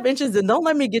 I have inches, and don't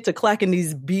let me get to clacking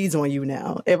these beads on you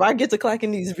now. If I get to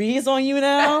clacking these beads on you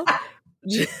now...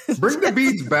 Bring the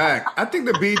beads back. I think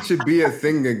the beads should be a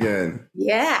thing again.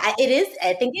 Yeah, it is.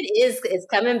 I think it is. It's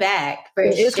coming back for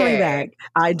sure. It's coming back.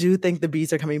 I do think the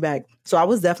beads are coming back. So I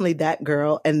was definitely that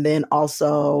girl. And then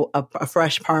also a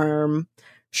fresh perm,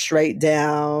 straight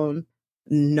down,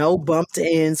 no bumped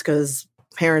ends, because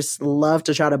parents love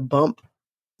to try to bump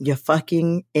your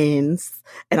fucking ends.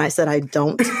 And I said, I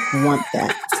don't want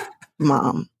that,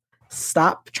 Mom.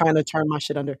 Stop trying to turn my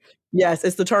shit under. Yes,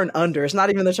 it's the turn under. It's not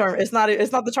even the turn. It's not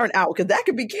the turn out, because that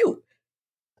could be cute.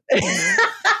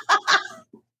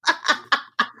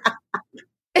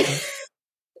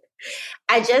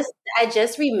 I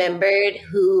just remembered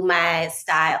who my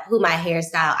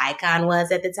hairstyle icon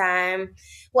was at the time.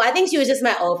 Well, I think she was just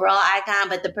my overall icon,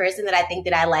 but the person that I think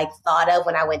that I like thought of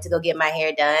when I went to go get my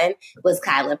hair done was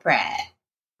Kyla Pratt.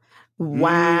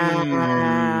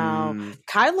 Wow.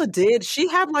 Kyla did. She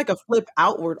had like a flip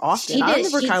outward often. I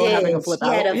remember Kyla having a flip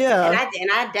out. Yeah.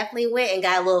 And I definitely went and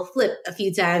got a little flip a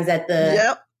few times at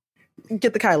the... Yep.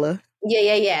 Get the Kyla.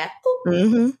 Yeah.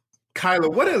 Mm-hmm. Kyla,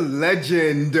 what a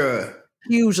legend.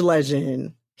 Huge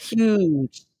legend.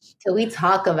 Huge. Can we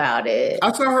talk about it?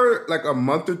 I saw her like a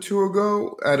month or two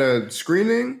ago at a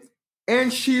screening,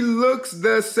 and she looks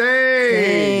the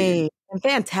same. And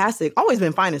fantastic. Always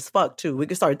been fine as fuck, too. We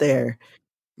could start there.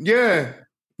 Yeah.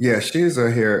 Yeah, she's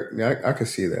a hair. I can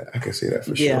see that. I can see that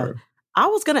for sure. I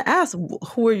was going to ask,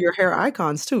 who are your hair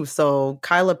icons, too? So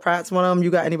Kyla Pratt's one of them. You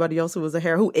got anybody else who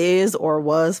is or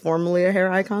was formerly a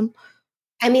hair icon?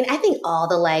 I mean, I think all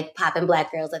the like poppin'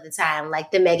 Black girls at the time, like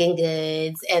the Megan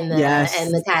Goods and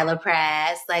the Kyla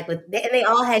Pratts, like they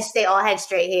all had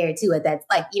straight hair too at that,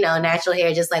 like, you know, natural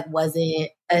hair just like wasn't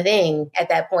a thing at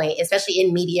that point, especially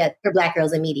in media for Black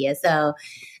girls in media. So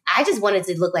I just wanted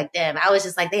to look like them. I was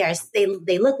just like,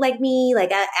 they look like me. Like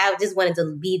I just wanted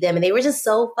to be them, and they were just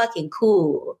so fucking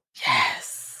cool.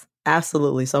 Yes,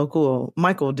 absolutely, so cool.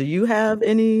 Michael, do you have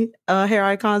any hair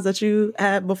icons that you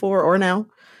had before or now?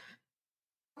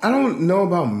 I don't know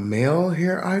about male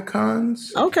hair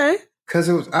icons. Okay. Because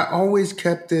I always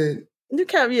kept it. You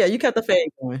kept the fade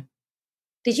going.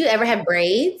 Did you ever have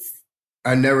braids?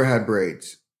 I never had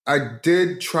braids. I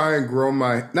did try and grow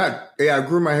I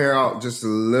grew my hair out just a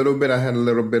little bit. I had a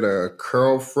little bit of a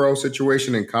curl fro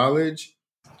situation in college,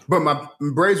 but my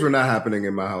braids were not happening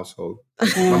in my household.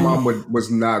 My mom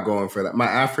was not going for that. My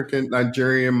African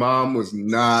Nigerian mom was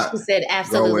not. She said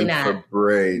absolutely not for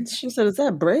braids. She said, "Is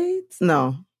that braids?"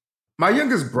 No. My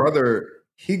youngest brother,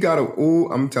 he got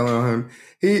I'm telling him,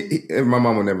 he my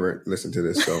mom will never listen to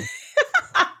this, so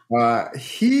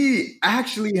he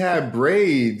actually had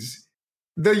braids.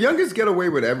 The youngest get away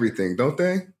with everything, don't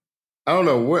they? I don't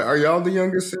know. What are y'all the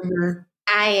youngest in here?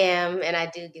 I am, and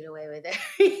I do get away with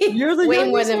it. You're the way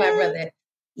more than one? my brother.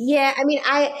 Yeah, I mean,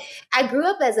 I grew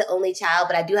up as an only child,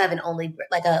 but I do have an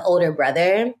older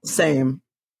brother. Same.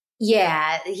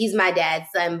 Yeah, he's my dad's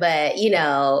son, but you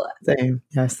know, same.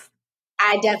 Yes.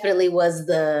 I definitely was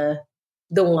the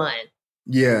one.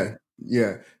 Yeah.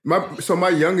 My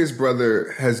youngest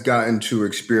brother has gotten to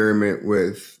experiment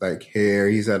with like hair.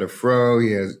 He's had a fro.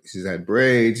 He's had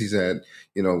braids. He's had,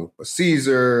 you know, a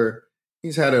Caesar.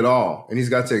 He's had it all, and he's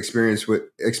got to experience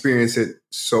it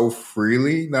so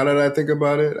freely. Now that I think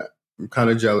about it, I'm kind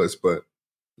of jealous, but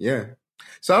yeah.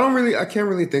 So I can't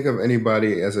really think of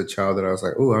anybody as a child that I was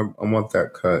like, oh, I want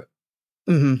that cut.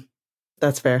 Mm-hmm.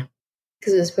 That's fair.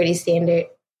 Because it was pretty standard.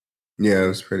 Yeah, it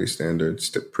was pretty standard.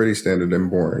 Pretty standard and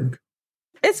boring.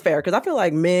 It's fair, because I feel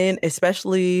like men,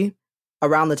 especially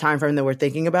around the time frame that we're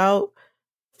thinking about,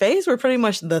 fades were pretty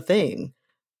much the thing.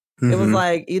 Mm-hmm. It was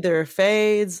like either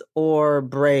fades or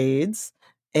braids.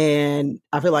 And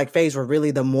I feel like fades were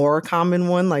really the more common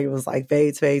one. Like it was like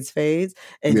fades.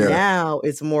 And now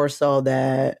it's more so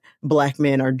that Black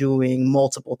men are doing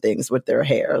multiple things with their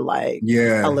hair, like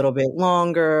a little bit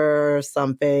longer,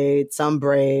 some fades, some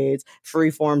braids,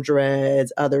 freeform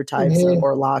dreads, other types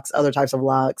or locks, other types of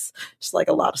locks. Just like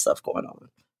a lot of stuff going on.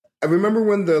 I remember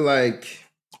when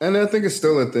and I think it's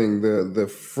still a thing, the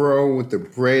fro with the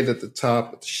braid at the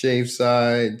top, with the shaved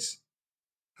sides.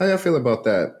 How y'all feel about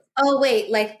that? Oh, wait,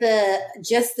 like the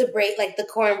braid, like the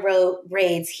cornrow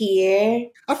braids here.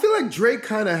 I feel like Drake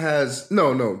kind of has,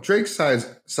 no, Drake's sides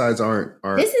aren't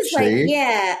This is shaved.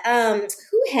 Like,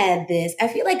 who had this? I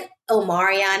feel like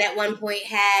Omarion at one point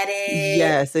had it.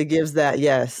 Yes, it gives that,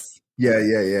 yes. Yeah.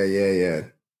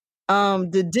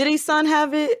 Did Diddy's son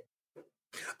have it?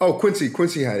 Oh, Quincy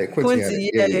had it. Quincy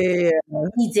had it. Yeah.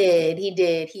 He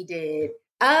did.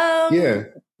 Yeah.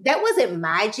 That wasn't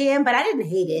my jam, but I didn't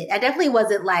hate it. I definitely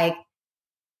wasn't like,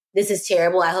 this is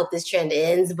terrible, I hope this trend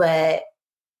ends, but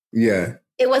yeah,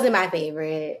 it wasn't my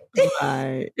favorite.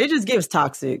 Right. It just gives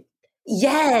toxic.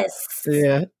 Yes.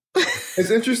 Yeah. It's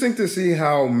interesting to see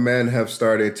how men have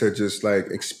started to just like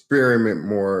experiment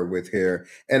more with hair.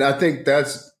 And I think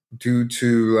that's due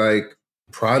to like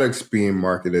products being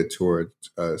marketed towards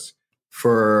us.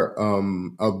 For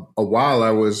a while,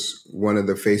 I was one of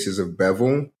the faces of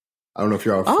Bevel. I don't know if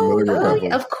y'all are familiar with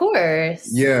Bevel. Of course.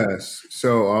 Yes.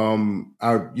 So, and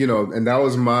that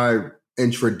was my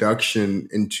introduction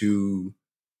into,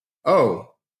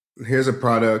 here's a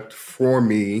product for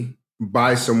me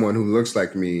by someone who looks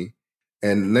like me,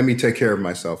 and let me take care of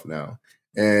myself now.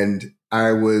 And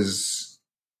I was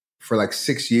for like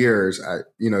 6 years,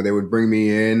 they would bring me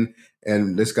in,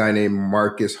 and this guy named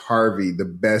Marcus Harvey, the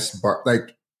best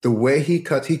like the way he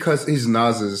cuts, he's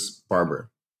Nas's barber.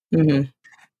 Mm-hmm.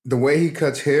 The way he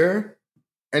cuts hair,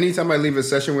 anytime I leave a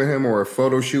session with him or a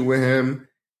photo shoot with him,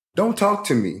 don't talk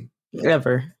to me.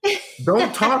 Ever.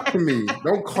 Don't talk to me.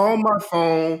 Don't call my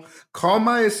phone. Call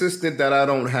my assistant that I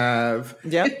don't have.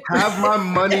 Yep. Have my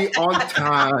money on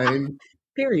time.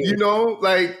 Period. You know,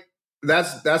 like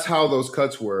that's how those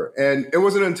cuts were. And it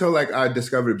wasn't until like I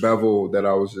discovered Bevel that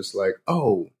I was just like,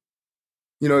 oh,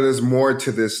 there's more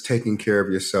to this taking care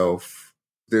of yourself.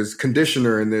 There's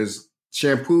conditioner and there's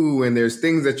shampoo and there's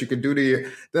things that you could do to you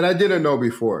that I didn't know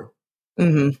before.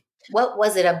 Mm-hmm. What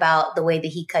was it about the way that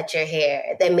he cut your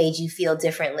hair that made you feel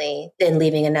differently than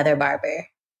leaving another barber?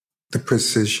 The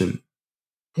precision.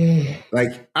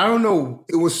 Like, I don't know.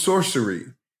 It was sorcery.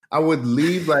 I would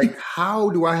leave like,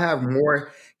 how do I have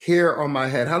more hair on my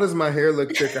head? How does my hair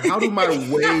look thicker? How do my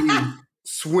waves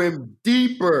swim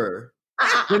deeper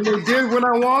than they did when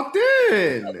I walked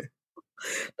in?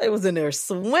 They was in there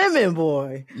swimming,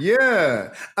 boy.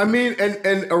 Yeah. I mean,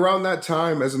 and around that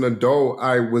time as an adult,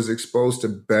 I was exposed to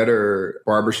better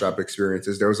barbershop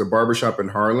experiences. There was a barbershop in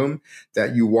Harlem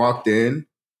that you walked in,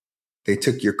 they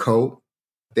took your coat,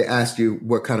 they asked you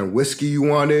what kind of whiskey you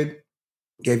wanted,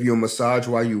 gave you a massage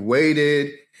while you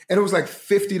waited, and it was like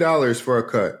 $50 for a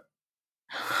cut.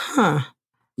 Huh.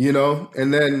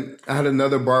 And then I had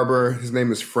another barber, his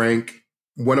name is Frank,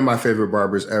 one of my favorite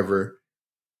barbers ever.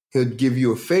 He'd give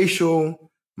you a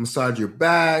facial, massage your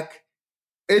back.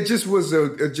 It just was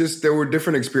there were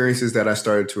different experiences that I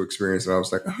started to experience. And I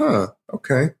was like,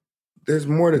 okay. There's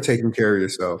more to taking care of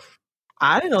yourself.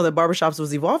 I didn't know that barbershops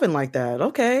was evolving like that.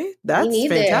 Okay. That's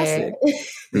fantastic.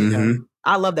 Mm-hmm.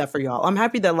 I love that for y'all. I'm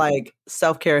happy that like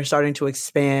self-care is starting to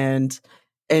expand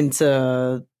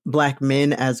into Black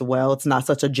men as well. It's not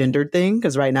such a gendered thing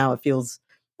because right now it feels,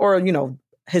 or,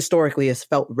 historically it's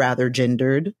felt rather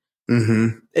gendered.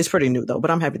 Mm-hmm. It's pretty new though,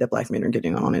 but I'm happy that Black men are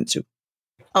getting on it too.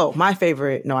 Oh, I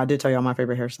did tell y'all my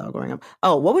favorite hairstyle growing up.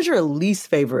 Oh, what was your least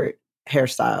favorite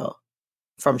hairstyle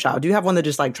from child? Do you have one that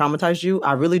just like traumatized you?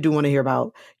 I really do want to hear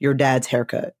about your dad's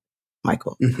haircut,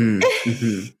 Michael. Mm-hmm.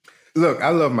 Mm-hmm. Look, I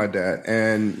love my dad,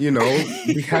 and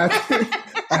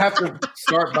I have to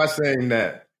start by saying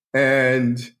that.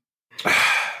 And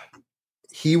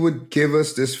he would give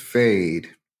us this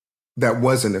fade that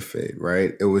wasn't a fade,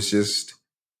 right? It was just,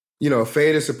 a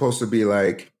fade is supposed to be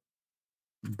like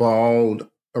bald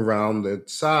around the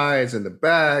sides and the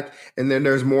back, and then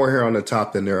there's more hair on the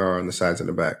top than there are on the sides and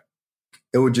the back.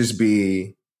 It would just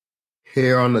be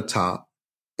hair on the top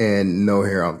and no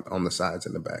hair on the sides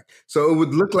and the back. So it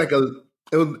would look like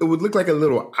it would look like a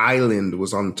little island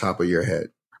was on the top of your head.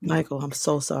 Michael, I'm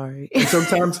so sorry. And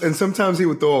sometimes he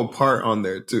would throw a part on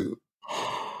there too.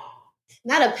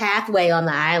 Not a pathway on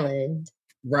the island.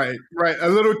 Right.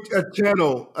 A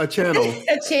channel. A channel.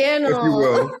 If you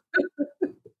will.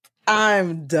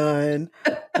 I'm done.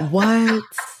 What?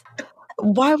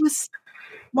 Why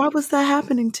was that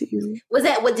happening to you? Was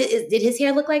that did his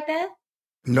hair look like that?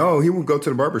 No, he would go to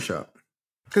the barbershop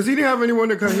because he didn't have anyone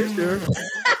to cut his hair.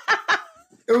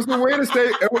 It was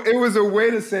a way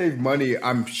to save money,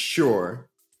 I'm sure.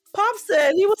 Pop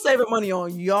said he was saving money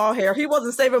on y'all hair. He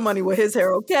wasn't saving money with his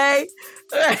hair, okay?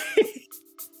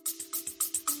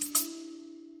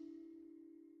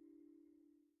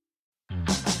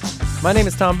 My name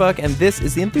is Tom Buck, and this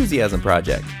is The Enthusiasm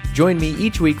Project. Join me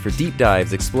each week for deep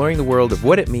dives exploring the world of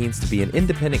what it means to be an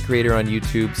independent creator on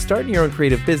YouTube, starting your own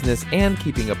creative business, and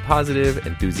keeping a positive,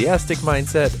 enthusiastic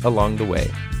mindset along the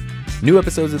way. New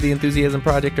episodes of The Enthusiasm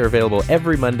Project are available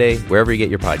every Monday, wherever you get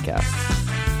your podcasts.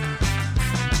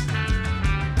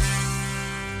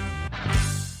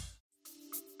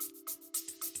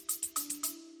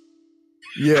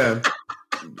 Yeah.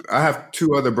 I have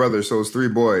 2 other brothers, so it's 3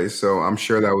 boys. So I'm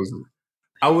sure that was,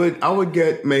 I would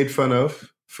get made fun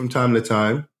of from time to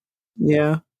time.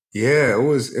 Yeah. Yeah, it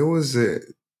was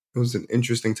an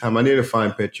interesting time. I need to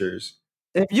find pictures.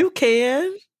 If you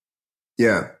can.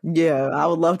 Yeah. Yeah, I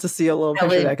would love to see a little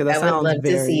picture of that because that sounds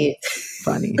very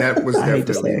funny. That was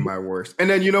definitely my worst. And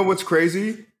then you know what's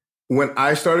crazy? When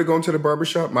I started going to the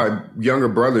barbershop, my younger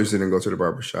brothers didn't go to the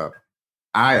barbershop.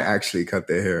 I actually cut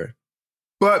their hair.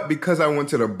 But because I went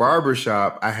to the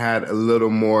barbershop, I had a little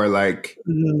more like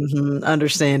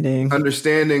understanding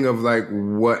of like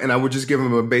what, and I would just give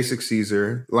them a basic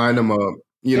Caesar, line them up,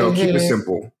 keep it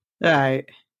simple. All right.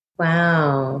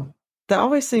 Wow. That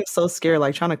always seems so scary,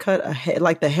 like trying to cut a hair,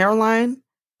 like the hairline.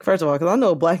 First of all, because I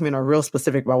know Black men are real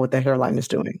specific about what their hairline is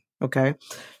doing. Okay.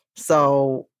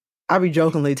 So I be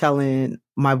jokingly telling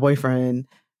my boyfriend,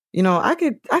 I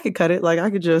could cut it. Like I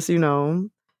could just,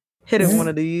 hit it with one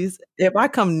of these. If I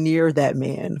come near that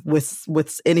man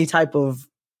with any type of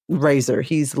razor,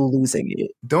 he's losing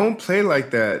it. Don't play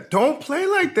like that. Don't play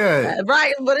like that.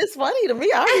 Right, but it's funny to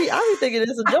me. I be thinking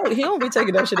it's a joke. He don't be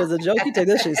taking that shit as a joke. He take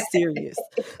that shit serious.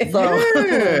 So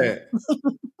Yeah.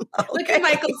 Look at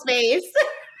Michael's face.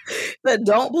 but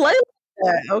don't play like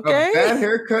that, okay? A bad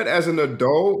haircut as an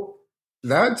adult,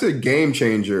 that's a game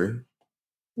changer.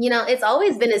 It's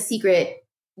always been a secret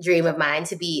dream of mine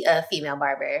to be a female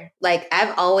barber. Like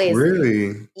I've always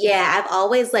I've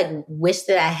always like wished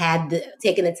that I had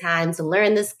taken the time to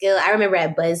learn the skill. I remember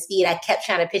at BuzzFeed I kept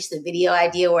trying to pitch the video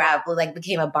idea where I like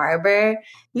became a barber.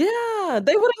 Yeah,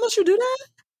 they wouldn't let you do that.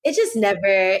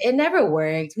 It never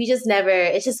worked.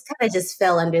 It just kind of just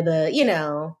fell under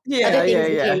the, other things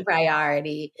became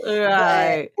priority.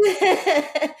 Right.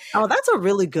 Oh, that's a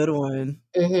really good one.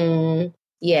 Mm-hmm.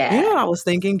 Yeah. You know what I was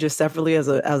thinking, just separately as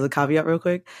a caveat real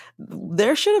quick?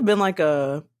 There should have been like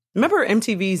remember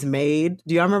MTV's Made?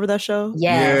 Do y'all remember that show?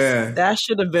 Yes. Yeah. That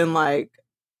should have been like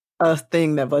a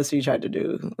thing that BuzzFeed tried to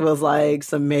do. It was like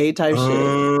some Made type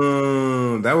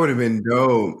shit. That would have been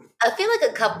dope. I feel like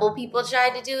a couple people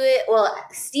tried to do it. Well,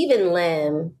 Stephen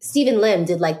Lim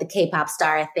did like the K-pop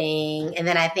star thing. And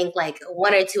then I think like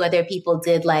one or two other people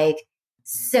did like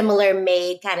similar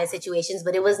Made kind of situations,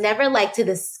 but it was never like to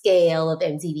the scale of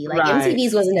MTV. Like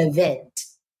MTV's was an event.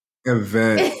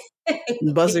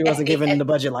 BuzzFeed wasn't given the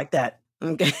budget like that.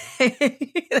 Okay.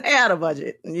 They had a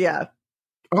budget. Yeah.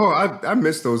 Oh, I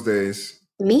miss those days.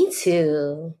 Me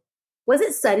too. Was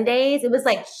it Sundays? It was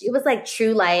like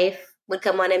True Life would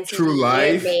come on MTV. True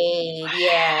Life?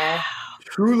 Yeah.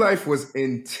 True Life was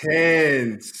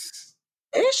intense.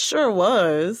 It sure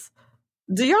was.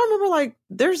 Do y'all remember, like,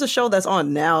 there's a show that's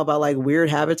on now about, like, weird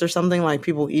habits or something, like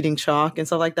people eating chalk and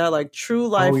stuff like that? Like, True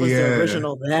Life was the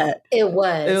original that. It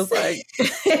was. It was like...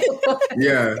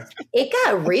 Yeah. It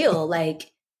got real.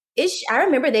 Like, I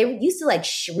remember they used to, like,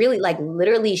 really, like,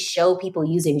 literally show people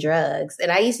using drugs.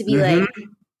 And I used to be like,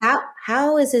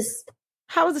 how is this...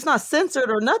 How is this not censored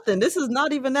or nothing? This is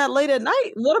not even that late at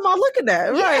night. What am I looking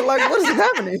at? Right? Like, what is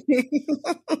happening?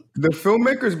 The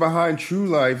filmmakers behind True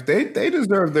Life, they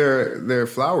deserve their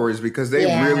flowers because they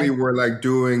really were like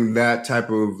doing that type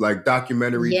of like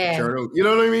documentary journal. You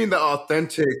know what I mean? The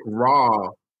authentic,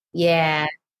 raw. Yeah.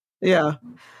 Yeah.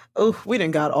 Oh, we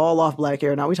done got all off Black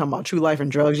Hair. Now we talking about True Life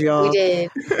and drugs, y'all. We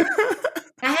did.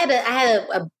 I had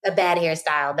a bad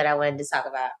hairstyle that I wanted to talk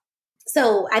about.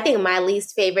 So I think my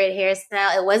least favorite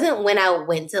hairstyle, it wasn't when I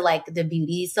went to like the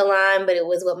beauty salon, but it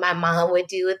was what my mom would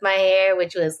do with my hair,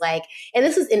 which was like, and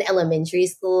this was in elementary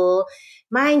school.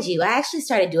 Mind you, I actually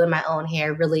started doing my own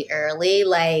hair really early.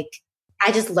 Like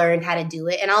I just learned how to do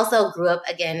it and also grew up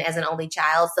again as an only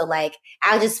child. So like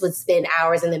I just would spend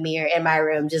hours in the mirror in my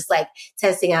room, just like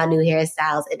testing out new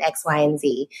hairstyles and X, Y, and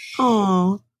Z.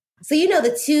 Oh, so you know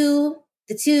the two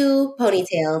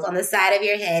ponytails on the side of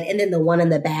your head and then the one in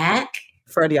the back.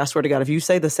 Freddie, I swear to God, if you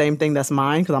say the same thing, that's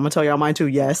mine, because I'm going to tell y'all mine too,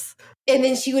 yes. And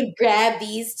then she would grab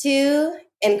these two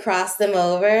and cross them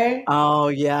over. Oh,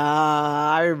 yeah,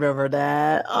 I remember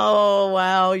that. Oh,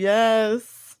 wow,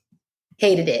 yes.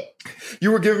 Hated it.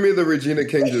 You were giving me the Regina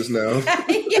King just now.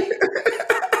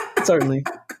 Certainly.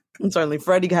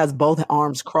 Freddie has both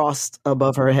arms crossed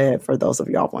above her head, for those of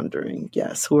y'all wondering.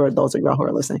 Yes, who are those of y'all who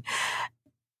are listening?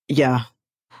 Yeah.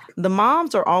 The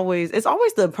moms are it's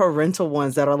always the parental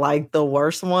ones that are like the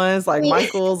worst ones. Like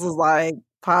Michael's was like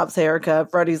Pop's haircut.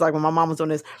 Freddie's like, when my mom was doing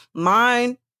this.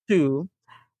 Mine too.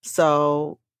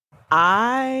 So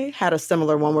I had a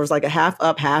similar one where it was like a half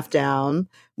up, half down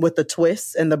with the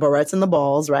twists and the barrettes and the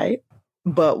balls, right?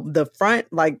 But the front,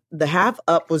 like the half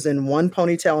up was in one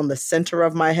ponytail in the center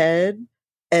of my head.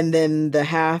 And then the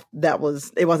half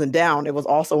it wasn't down. It was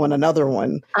also in another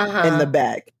one in the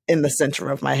back, in the center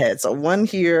of my head. So one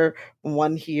here.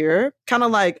 Kind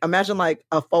of like, imagine like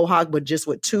a faux hawk, but just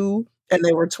with two, and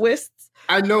they were twists.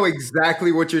 I know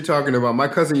exactly what you're talking about. My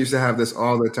cousin used to have this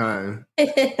all the time. And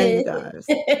you guys,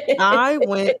 I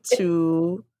went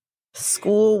to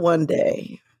school one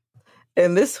day,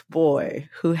 and this boy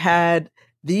who had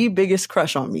the biggest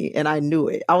crush on me, and I knew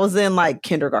it. I was in like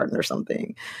kindergarten or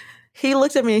something. He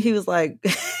looked at me and he was like,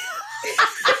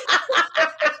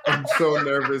 I'm so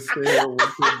nervous to hear what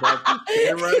you're about to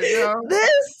say right now.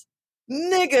 This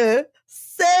nigga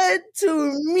said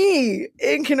to me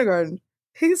in kindergarten,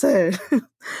 he said,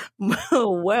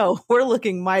 well, we're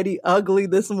looking mighty ugly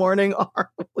this morning, aren't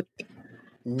we?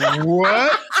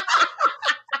 What?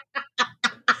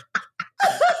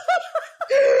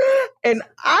 And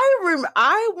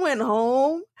I went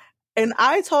home and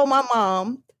I told my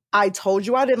mom, I told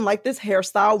you I didn't like this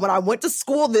hairstyle when I went to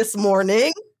school this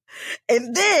morning.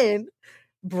 And then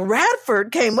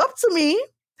Bradford came up to me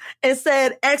and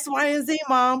said, X, Y, and Z,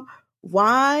 Mom,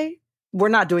 why? We're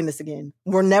not doing this again.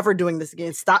 We're never doing this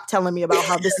again. Stop telling me about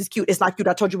how this is cute. It's not cute.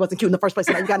 I told you it wasn't cute in the first place.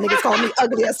 And now you got niggas calling me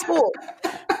ugly at school.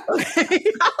 Okay?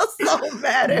 I was so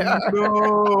mad at her.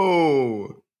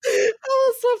 No. I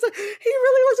was so upset. He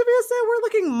really looked at me and said, we're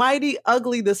looking mighty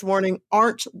ugly this morning,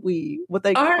 aren't we? With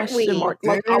a question mark.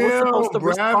 Like I was supposed to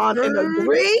respond and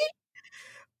agree.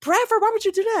 Bradford, why would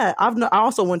you do that? I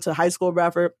also went to high school,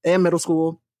 Bradford, and middle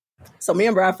school. So me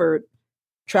and Bradford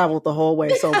traveled the whole way.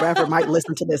 So Bradford might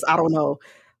listen to this. I don't know.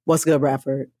 What's good,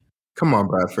 Bradford? Come on,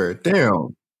 Bradford.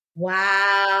 Damn.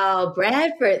 Wow.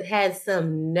 Bradford had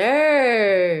some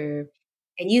nerve.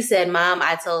 And you said, Mom,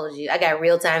 I told you. I got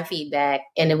real-time feedback,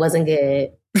 and it wasn't good.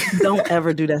 Don't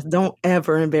ever do that. Don't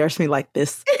ever embarrass me like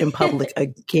this in public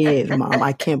again, Mom.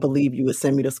 I can't believe you would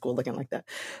send me to school looking like that.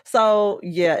 So,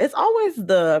 yeah, it's always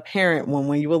the parent one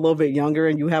when you're a little bit younger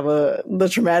and you have the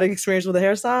traumatic experience with a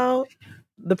hairstyle.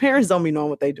 The parents don't be knowing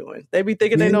what they're doing. They be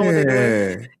thinking they know what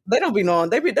they're doing. They don't be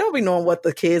knowing. They don't be knowing what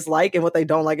the kids like and what they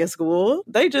don't like at school.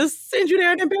 They just send you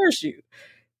there and embarrass you.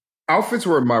 Outfits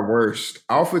were my worst.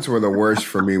 Outfits were the worst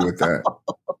for me with that.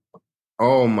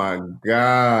 Oh my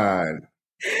God.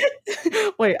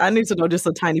 Wait, I need to know just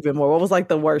a tiny bit more. What was like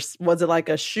the worst? Was it like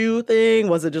a shoe thing?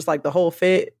 Was it just like the whole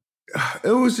fit?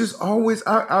 It was just always,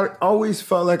 I always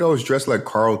felt like I was dressed like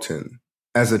Carlton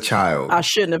as a child. I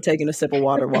shouldn't have taken a sip of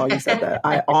water while you said that.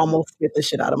 I almost spit the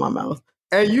shit out of my mouth.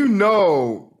 And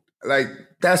like,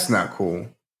 that's not cool.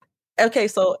 Okay,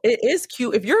 so it is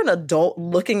cute. If you're an adult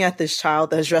looking at this child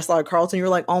that's dressed like Carlton, you're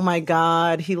like, oh my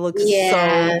God, he looks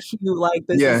so cute. Like,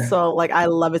 this is so, like, I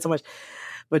love it so much.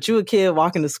 But you a kid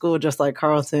walking to school just like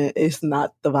Carlton, it's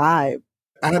not the vibe.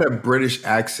 I had a British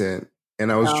accent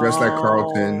and I was dressed like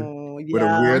Carlton with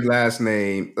a weird last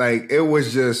name. Like, it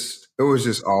was just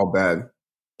all bad.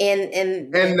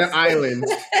 And the island.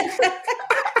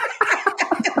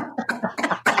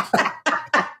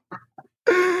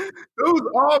 It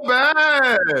was all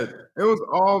bad. It was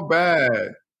all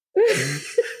bad.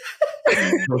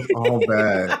 It was all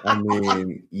bad. I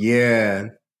mean, yeah.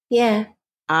 Yeah.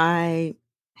 I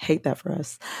hate that for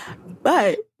us.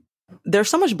 But there's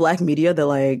so much Black media that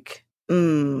like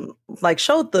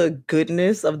showed the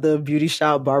goodness of the beauty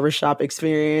shop, barbershop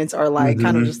experience, or like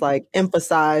kind of just like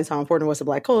emphasize how important it was to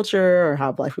Black culture or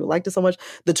how Black people liked it so much.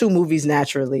 The two movies,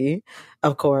 naturally,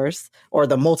 of course, or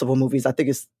the multiple movies. I think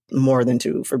it's more than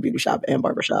two for beauty shop and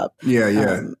barbershop.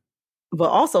 Yeah. But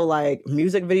also like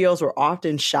music videos were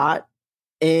often shot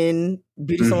in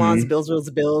beauty salons.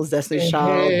 Bills, Destiny's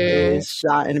Child is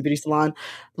shot in a beauty salon.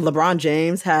 LeBron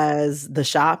James has The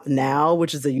Shop Now,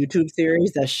 which is a YouTube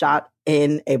series that's shot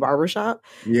in a barbershop.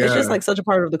 Yeah. It's just like such a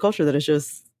part of the culture that it's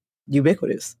just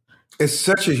ubiquitous. It's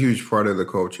such a huge part of the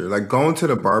culture. Like going to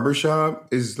the barbershop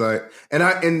is like,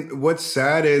 and what's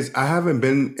sad is I haven't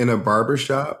been in a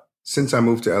barbershop since I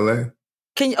moved to LA.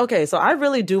 Okay, so I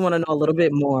really do want to know a little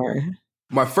bit more.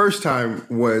 My first time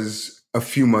was a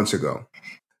few months ago.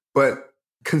 But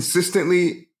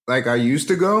consistently, like I used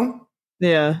to go,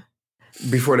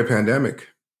 before the pandemic.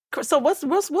 So what's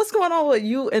going on with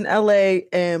you in LA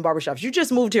and barbershops? You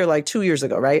just moved here like 2 years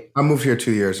ago, right? I moved here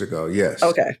 2 years ago. Yes.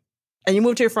 Okay. And you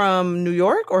moved here from New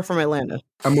York or from Atlanta?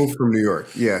 I moved from New York.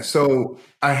 Yeah. So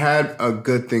I had a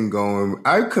good thing going.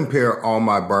 I compare all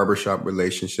my barbershop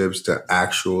relationships to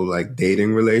actual like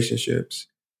dating relationships.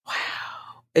 Wow.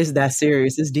 It's that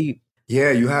serious. It's deep.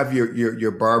 Yeah, you have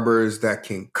your barbers that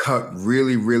can cut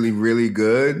really, really, really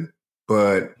good,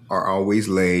 but are always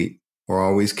late or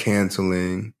always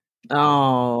canceling.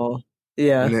 Oh,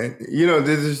 yeah. And then,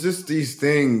 there's just these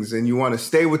things, and you want to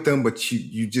stay with them, but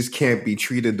you just can't be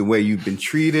treated the way you've been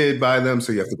treated by them,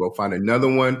 so you have to go find another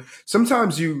one.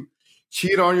 Sometimes you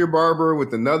cheat on your barber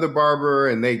with another barber,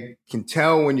 and they can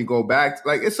tell when you go back.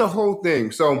 Like, it's a whole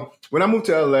thing. So when I moved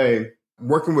to LA,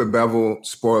 working with Bevel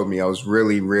spoiled me. I was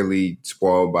really, really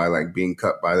spoiled by like being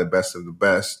cut by the best of the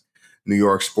best. New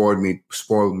York spoiled me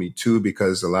too,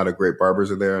 because a lot of great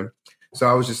barbers are there. So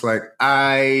I was just like,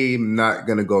 I'm not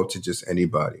going to go to just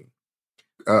anybody.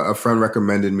 A friend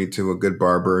recommended me to a good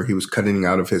barber. He was cutting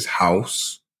out of his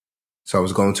house. So I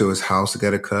was going to his house to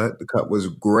get a cut. The cut was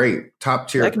great. Top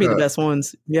tier. That could be the best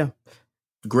ones. Yeah.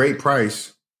 Great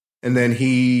price. And then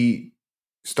he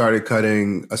started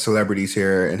cutting a celebrity's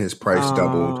hair and his price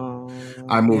doubled.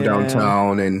 I moved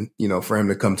downtown and, for him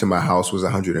to come to my house was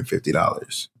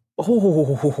 $150.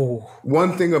 Oh.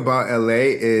 One thing about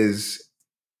LA is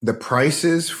the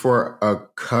prices for a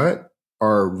cut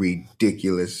are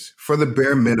ridiculous for the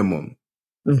bare minimum.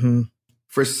 Mm-hmm.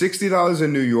 For $60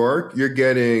 in New York, you're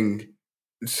getting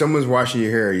someone's washing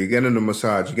your hair. You're getting a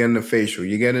massage. You're getting a facial.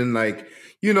 You're getting like,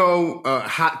 a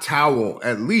hot towel,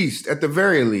 at the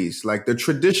very least, like the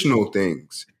traditional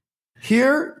things.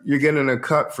 Here, you're getting a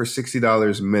cut for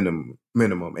 $60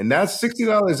 minimum. And that's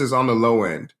 $60 is on the low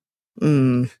end.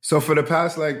 So for the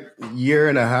past year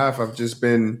and a half, I've just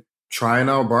been trying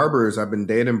out barbers. I've been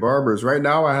dating barbers. Right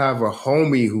now, I have a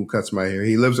homie who cuts my hair.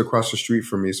 He lives across the street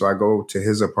from me. So I go to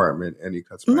his apartment and he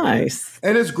cuts my hair. Nice.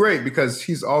 And it's great because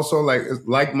he's also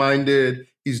like-minded.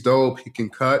 He's dope. He can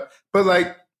cut.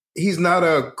 But he's not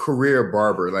a career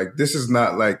barber. This is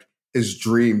not his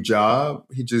dream job.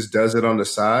 He just does it on the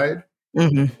side.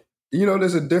 Mm-hmm.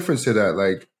 There's a difference to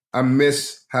that. I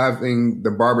miss having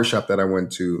the barbershop that I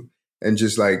went to and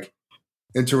just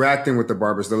interacting with the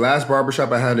barbers. The last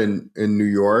barbershop I had in New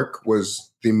York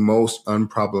was the most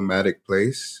unproblematic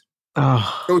place.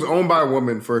 Oh. It was owned by a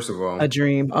woman, first of all. A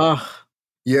dream. Oh.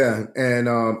 Yeah. And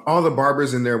all the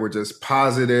barbers in there were just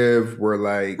positive, were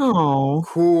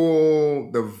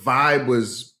cool. The vibe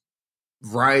was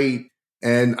right.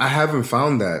 And I haven't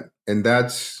found that. And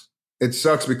it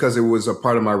sucks because it was a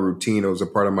part of my routine. It was a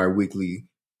part of my weekly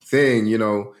thing,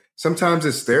 Sometimes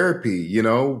it's therapy, in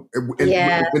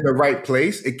the right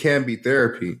place, it can be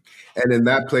therapy. And in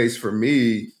that place for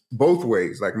me, both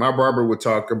ways, my barber would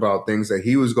talk about things that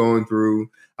he was going through.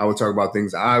 I would talk about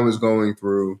things I was going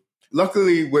through.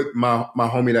 Luckily with my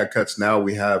homie that cuts now,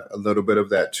 we have a little bit of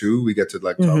that too. We get to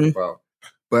talk about,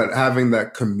 but having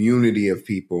that community of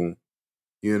people,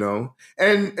 and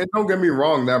don't get me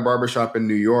wrong, that barbershop in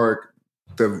New York,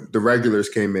 the regulars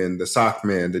came in, the sock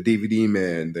man, the DVD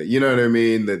man, you know what I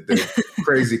mean? The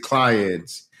crazy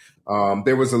clients.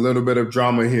 There was a little bit of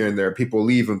drama here and there, people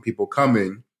leaving, people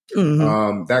coming.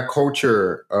 Mm-hmm. That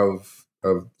culture of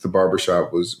the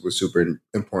barbershop was super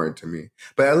important to me.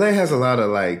 But LA has a lot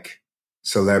of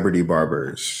celebrity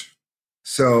barbers.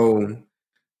 So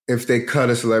if they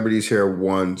cut a celebrity's hair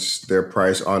once, their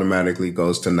price automatically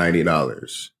goes to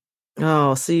 $90.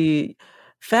 Oh, see,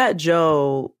 Fat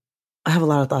Joe, I have a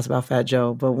lot of thoughts about Fat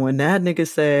Joe, but when that nigga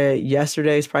said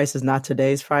yesterday's price is not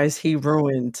today's price, he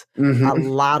ruined a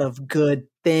lot of good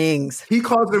things. He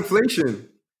caused inflation.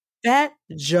 Fat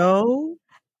Joe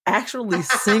actually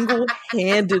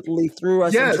single-handedly threw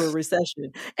us into a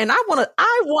recession. And I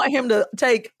want him to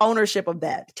take ownership of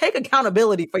that. Take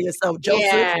accountability for yourself, Joseph.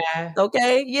 Yeah.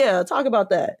 Okay? Yeah, talk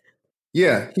about that.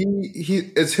 Yeah,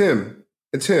 it's him.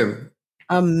 It's him.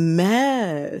 A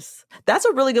mess. That's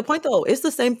a really good point, though. It's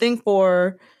the same thing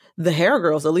for the hair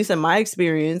girls, at least in my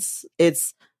experience.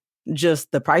 It's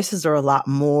just the prices are a lot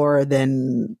more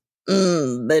than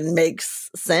makes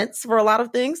sense for a lot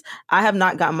of things. I have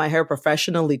not gotten my hair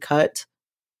professionally cut,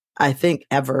 I think,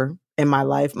 ever in my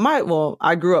life.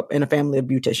 I grew up in a family of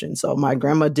beauticians, so my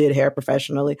grandma did hair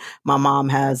professionally. My mom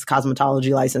has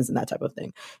cosmetology license and that type of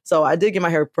thing. So I did get my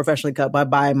hair professionally cut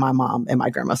by my mom and my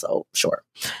grandma, so sure.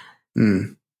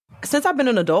 Since I've been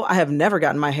an adult, I have never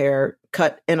gotten my hair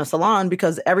cut in a salon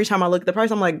because every time I look at the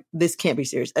price, I'm like, this can't be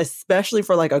serious, especially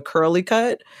for a curly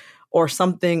cut or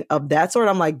something of that sort.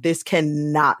 I'm like, this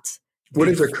cannot. What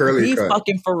is a curly cut? Be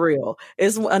fucking for real.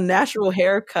 It's a natural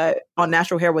haircut on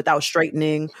natural hair without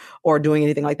straightening or doing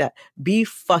anything like that. Be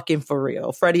fucking for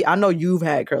real. Freddie, I know you've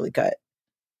had curly cut.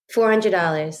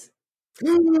 $400.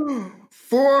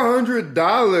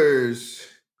 $400.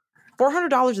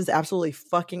 $400 is absolutely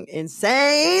fucking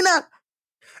insane.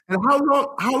 And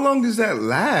how long does that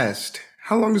last?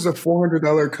 How long does a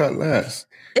 $400 cut last?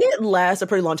 It lasts a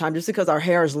pretty long time just because our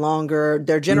hair is longer.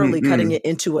 They're generally cutting it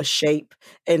into a shape.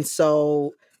 And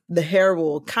so the hair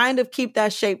will kind of keep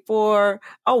that shape for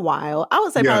a while. I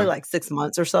would say probably 6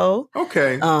 months or so.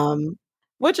 Okay.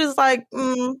 Which is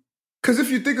because if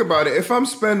you think about it, if I'm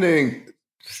spending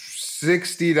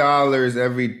 $60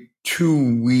 every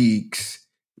 2 weeks,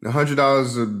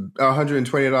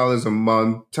 $120 a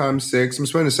month times 6. I'm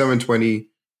spending $720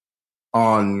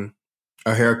 on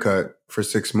a haircut for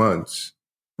 6 months.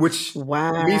 Which me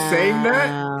saying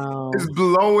that is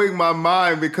blowing my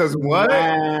mind because what?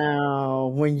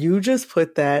 Wow. When you just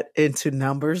put that into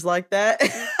numbers like that,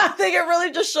 I think it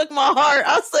really just shook my heart.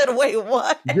 I said, wait,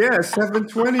 what? Yeah,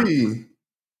 $720.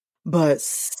 But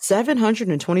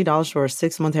 $720 for a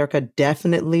 6-month haircut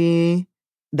definitely.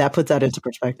 That puts that into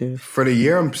perspective. For the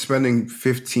year, I'm spending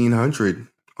 $1,500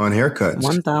 on haircuts.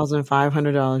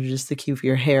 $1,500 just to keep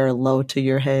your hair low to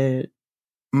your head.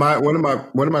 One of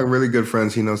my really good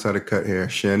friends, he knows how to cut hair.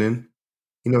 Shannon,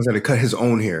 he knows how to cut his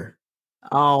own hair.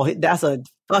 Oh, that's a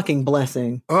fucking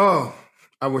blessing. Oh,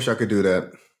 I wish I could do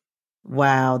that.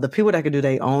 Wow, the people that could do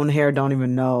their own hair don't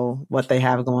even know what they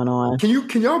have going on.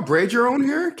 Can y'all braid your own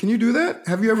hair? Can you do that?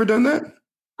 Have you ever done that?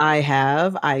 I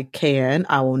have. I can.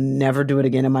 I will never do it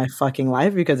again in my fucking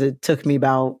life because it took me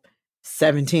about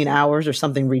 17 hours or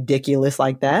something ridiculous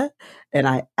like that. And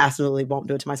I absolutely won't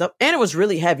do it to myself. And it was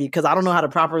really heavy because I don't know how to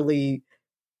properly,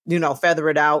 feather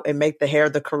it out and make the hair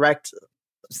the correct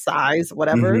size,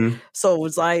 whatever. Mm-hmm. So it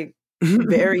was like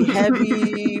very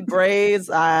heavy braids.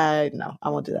 I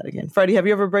won't do that again. Freddie, have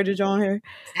you ever braided your own hair?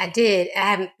 I did.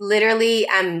 I'm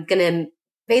going to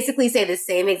basically say the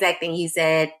same exact thing you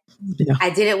said. Yeah. I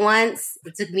did it once.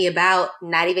 It took me about,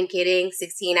 not even kidding,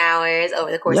 16 hours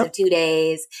over the course of 2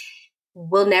 days.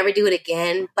 We'll never do it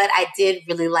again, but I did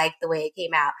really like the way it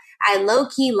came out. I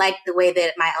low-key like the way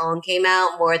that my own came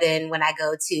out more than when I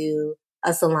go to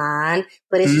a salon,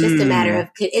 but it's just a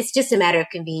matter of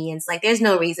convenience. Like there's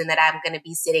no reason that I'm going to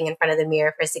be sitting in front of the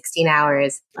mirror for 16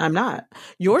 hours. I'm not.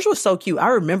 Yours was so cute. I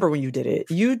remember when you did it.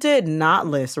 You did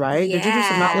knotless, right? Yeah. Did you do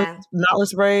some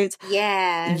knotless braids?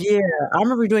 Yeah. Yeah. I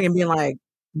remember doing it and being like,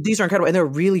 these are incredible. And they're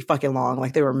really fucking long.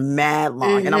 Like they were mad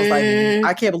long. Mm-hmm. And I was like,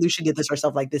 I can't believe she did this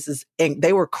herself. Like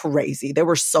they were crazy. They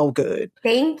were so good.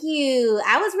 Thank you.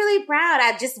 I was really proud.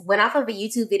 I just went off of a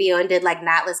YouTube video and did like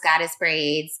knotless goddess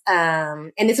braids.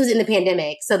 And this was in the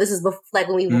pandemic. So this was before, like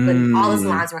when all the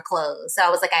salons were closed. So I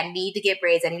was like, I need to get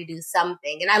braids. I need to do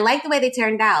something. And I like the way they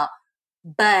turned out,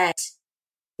 but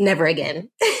never again.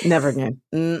 Never again.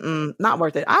 Not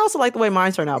worth it. I also like the way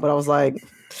mine turned out, but I was like,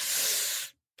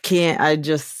 I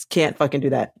just can't fucking do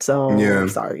that. So I'm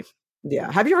sorry.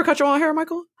 Yeah. Have you ever cut your own hair,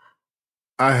 Michael?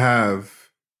 I have,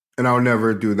 and I'll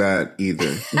never do that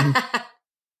either.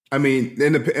 I mean,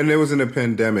 and it was in a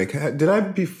pandemic. Did I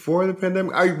before the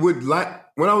pandemic? I would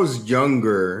when I was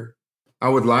younger, I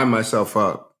would line myself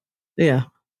up. Yeah.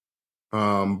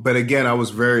 But again, I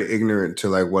was very ignorant to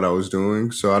like what I was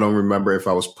doing. So I don't remember if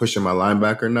I was pushing my line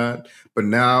back or not. But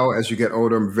now as you get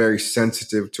older, I'm very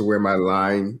sensitive to where my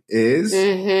line is.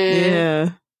 Mm-hmm. Yeah.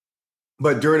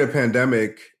 But during the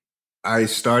pandemic, I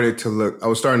was starting to look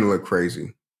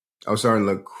crazy.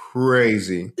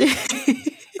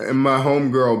 And my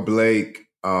homegirl, Blake,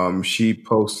 she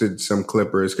posted some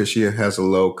clippers because she has a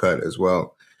low cut as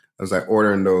well. I was like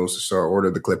ordering those. So I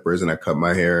ordered the clippers and I cut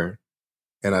my hair.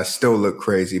 And I still look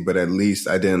crazy, but at least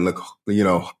I didn't look,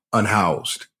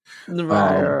 unhoused.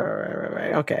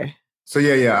 Right. Okay. So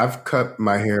yeah, I've cut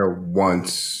my hair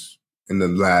once in the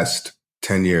last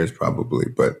 10 years probably,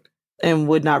 and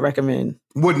would not recommend.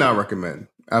 Would not recommend.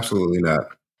 Absolutely not.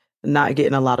 Not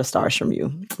getting a lot of stars from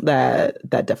you. That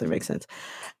definitely makes sense.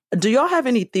 Do y'all have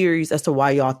any theories as to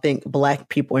why y'all think Black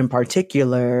people in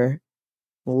particular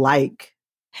like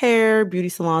hair, beauty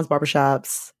salons,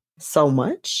 barbershops so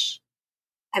much?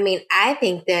 I mean, I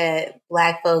think that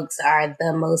Black folks are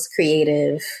the most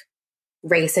creative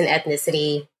race and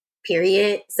ethnicity,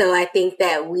 period. So I think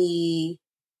that we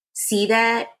see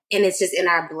that, and it's just in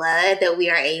our blood that we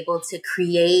are able to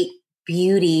create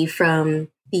beauty from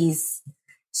these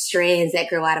strands that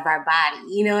grow out of our body.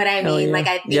 You know what I mean? Yeah. Like,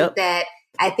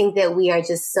 I think that we are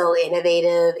just so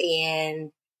innovative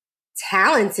and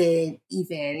talented,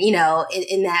 even,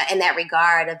 in that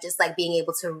regard of just like being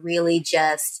able to really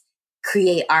just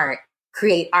create art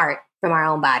from our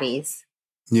own bodies.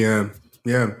 Yeah.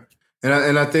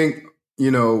 And I think,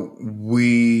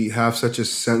 we have such a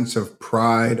sense of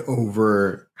pride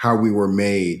over how we were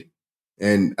made.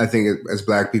 And I think as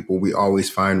Black people, we always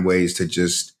find ways to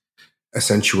just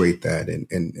accentuate that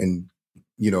and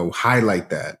highlight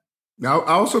that. Now,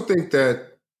 I also think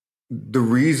that the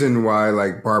reason why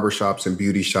like barbershops and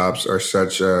beauty shops are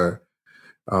such a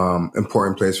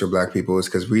important place for Black people is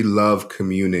because we love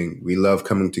communing. We love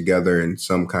coming together in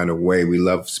some kind of way. We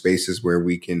love spaces where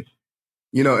we can,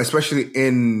 especially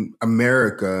in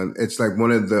America, it's like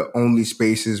one of the only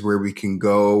spaces where we can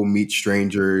go meet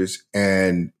strangers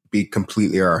and be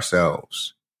completely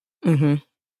ourselves. Mm-hmm.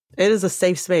 It is a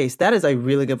safe space. That is a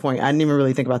really good point. I didn't even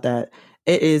really think about that.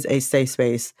 It is a safe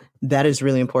space. That is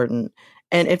really important.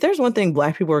 And if there's one thing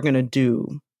Black people are going to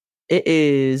do, it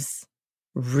is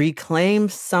reclaim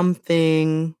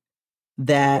something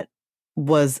that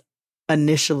was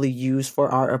initially used for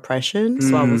our oppression.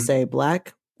 So I would say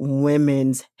Black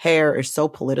women's hair is so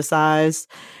politicized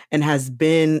and has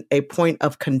been a point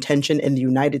of contention in the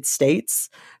United States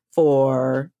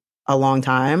for a long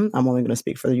time. I'm only going to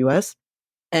speak for the US.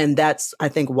 And that's, I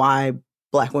think, why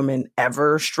Black women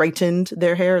ever straightened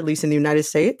their hair, at least in the United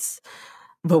States.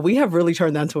 But we have really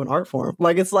turned that into an art form.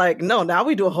 Like, it's like, no, now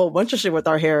we do a whole bunch of shit with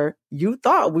our hair. You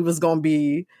thought we was going to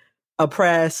be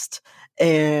oppressed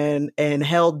and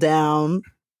held down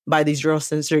by these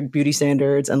Eurocentric beauty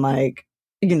standards and like,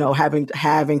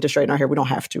 having to straighten our hair. We don't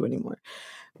have to anymore.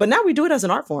 But now we do it as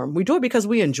an art form. We do it because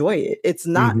we enjoy it. It's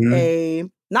not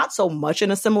not so much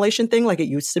an assimilation thing like it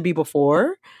used to be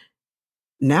before.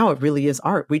 Now it really is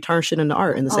art. We turn shit into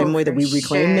art in the same way that we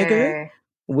reclaim nigga.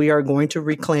 We are going to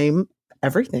reclaim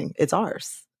everything. It's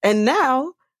ours. And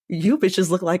now you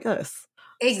bitches look like us.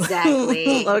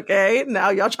 Exactly. Okay. Now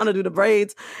y'all trying to do the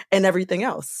braids and everything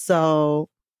else. So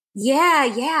yeah,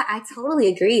 I totally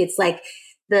agree. It's like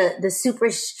the super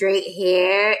straight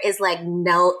hair is like,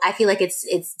 no, I feel like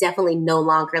it's definitely no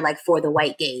longer like for the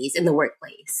white gaze in the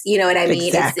workplace. You know what I mean?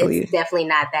 Exactly. It's definitely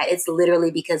not that. It's literally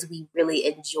because we really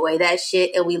enjoy that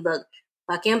shit and we look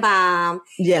fucking bomb.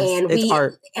 Yes, and it's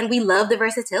art. And we love the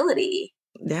versatility.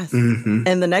 Yes. And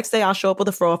the next day I'll show up with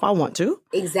a fro if I want to.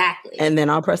 Exactly. And then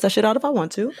I'll press that shit out if I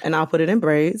want to. And I'll put it in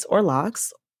braids or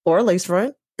locks or a lace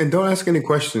front. And don't ask any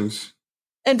questions.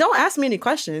 And don't ask me any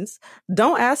questions.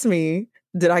 Don't ask me,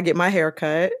 did I get my hair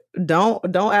cut? Don't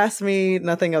ask me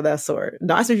nothing of that sort.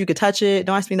 Don't ask me if you could touch it.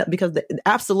 Don't ask me because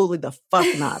absolutely the fuck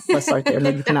not. Let's start there. No,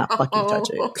 you cannot fucking touch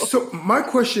it. So my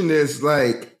question is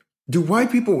like, do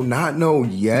white people not know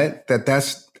yet that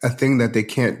that's a thing that they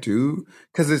can't do?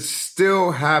 Because it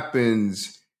still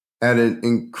happens at an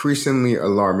increasingly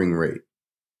alarming rate.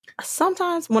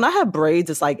 Sometimes when I have braids,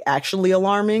 it's like actually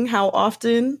alarming how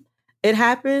often it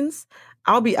happens.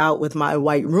 I'll be out with my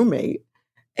white roommate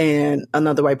and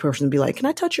another white person be like, can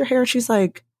I touch your hair? She's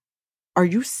like, are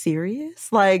you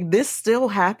serious? Like, this still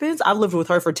happens? I've lived with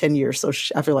her for 10 years, so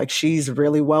I feel like she's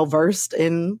really well-versed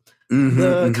in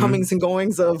the comings and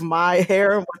goings of my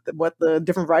hair and what the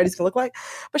different varieties can look like.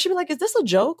 But she'd be like, is this a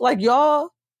joke? Like,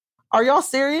 are y'all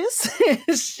serious?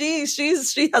 She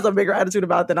has a bigger attitude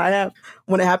about it than I have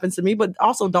when it happens to me. But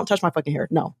also, don't touch my fucking hair.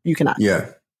 No, you cannot. Yeah,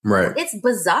 right. It's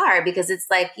bizarre because it's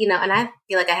like, you know, and I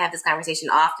feel like I have this conversation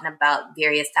often about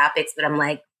various topics, but I'm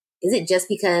like, is it just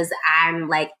because I'm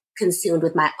like consumed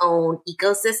with my own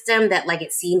ecosystem that like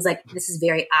it seems like this is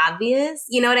very obvious?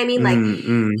 You know what I mean? Like,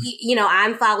 you know,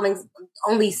 I'm following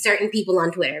only certain people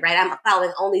on Twitter, right? I'm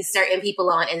following only certain people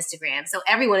on Instagram. So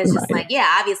everyone is just like,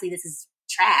 yeah, obviously this is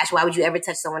trash. Why would you ever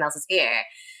touch someone else's hair?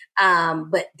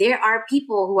 But there are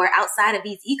people who are outside of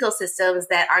these ecosystems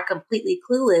that are completely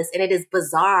clueless, and it is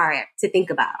bizarre to think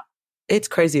about. It's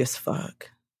crazy as fuck.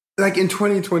 Like in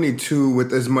 2022,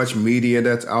 with as much media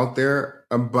that's out there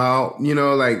about, you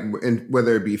know, like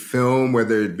whether it be film,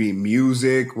 whether it be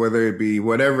music, whether it be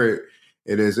whatever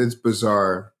it is, it's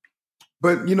bizarre.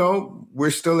 But, you know,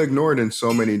 we're still ignored in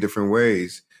so many different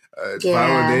ways.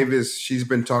 Viola Davis, she's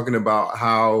been talking about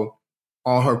how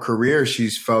all her career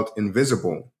she's felt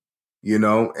invisible, you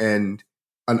know, and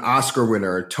an Oscar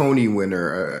winner, a Tony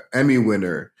winner, an Emmy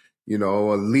winner, you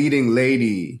know, a leading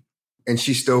lady, and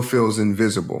she still feels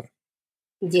invisible.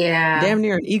 Yeah. Damn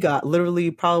near an EGOT,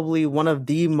 literally probably one of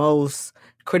the most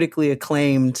critically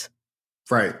acclaimed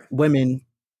women,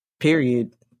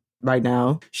 period, right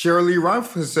now. Sheryl Lee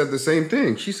Ralph has said the same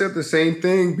thing. She said the same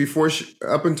thing before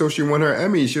up until she won her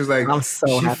Emmy. She was like, I'm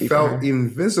so happy she felt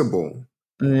invisible.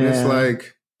 Yeah. And it's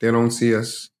like, they don't see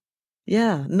us.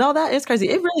 Yeah. No, that is crazy.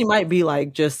 It really might be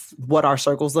like just what our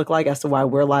circles look like as to why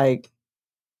we're like,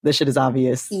 this shit is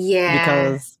obvious. Yeah.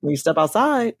 Because when you step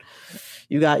outside,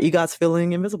 you got EGOTs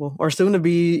feeling invisible or soon to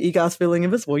be EGOTs feeling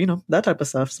invisible, you know, that type of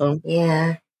stuff. So,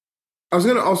 yeah. I was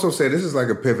going to also say, this is like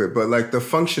a pivot, but like the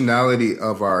functionality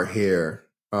of our hair.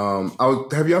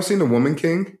 Have y'all seen The Woman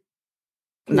King?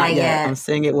 Not yet. I'm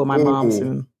seeing it with my mom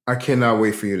soon. I cannot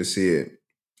wait for you to see it.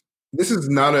 This is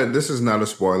not a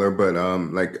spoiler, but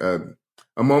like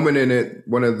a moment in it,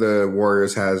 one of the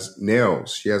warriors has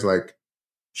nails. She has like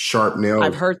sharp nails.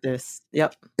 I've heard this.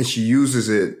 Yep. And she uses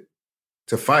it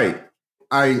to fight.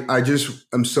 I just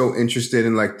am so interested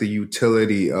in like the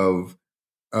utility of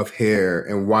hair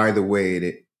and why the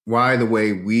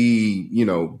way we, you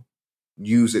know,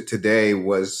 use it today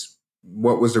was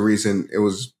what was the reason it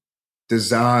was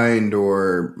designed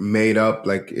or made up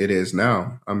like it is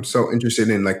now. I'm so interested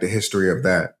in like the history of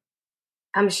that.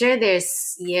 I'm sure there's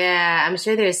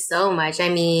so much. I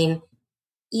mean,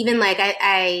 even like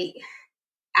I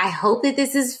hope that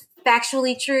this is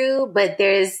factually true, but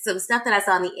there's some stuff that I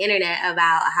saw on the internet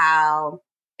about how,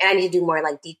 and I need to do more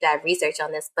like deep dive research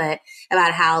on this, but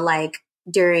about how like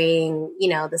during, you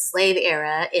know, the slave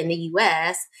era in the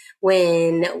US,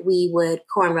 when we would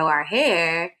cornrow our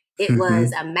hair, it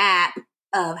was a map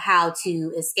of how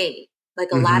to escape. Like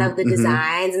a lot of the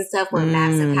designs and stuff were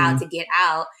maps of how to get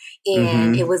out.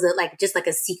 And it was just like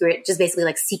a secret, just basically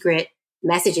like secret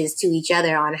messages to each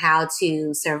other on how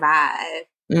to survive.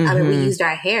 I mean, we used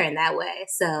our hair in that way.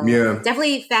 So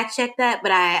definitely fact check that.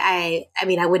 But I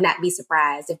mean, I would not be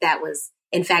surprised if that was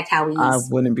in fact how we used. I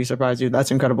wouldn't be surprised either.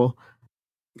 That's incredible.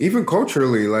 Even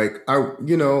culturally, like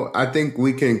I think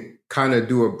we can kind of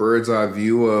do a bird's eye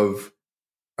view of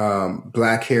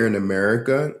Black hair in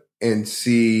America and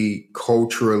see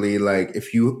culturally, like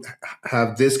if you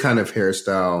have this kind of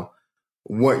hairstyle,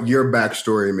 what your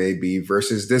backstory may be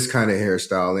versus this kind of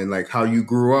hairstyle and like how you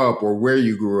grew up or where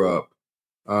you grew up.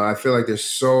 I feel like there's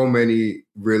so many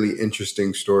really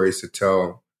interesting stories to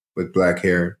tell with Black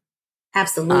hair.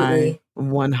 Absolutely. I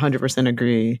 100%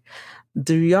 agree.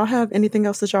 Do y'all have anything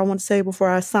else that y'all want to say before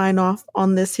I sign off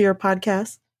on this here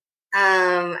podcast?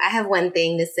 I have one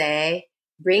thing to say.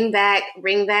 Bring back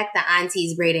the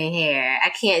aunties braiding hair. I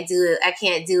can't do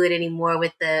it anymore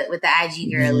with the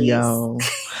IG girlies. Yo.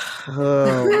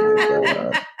 Oh my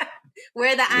God.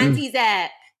 Where are the aunties at?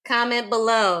 Comment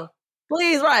below.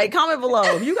 Please, right. Comment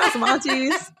below. If you got some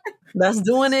aunties that's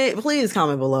doing it, please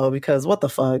comment below because what the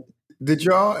fuck? Did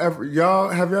have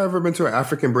y'all ever been to an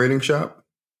African braiding shop?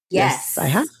 Yes, I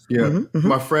have. Yeah. Mm-hmm.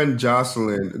 My friend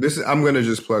Jocelyn, I'm going to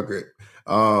just plug it.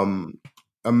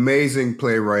 Amazing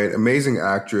playwright, amazing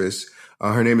actress.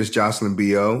 Her name is Jocelyn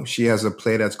B.O. She has a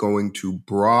play that's going to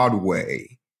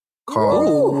Broadway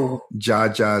called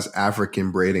Jaja's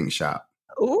African Braiding Shop.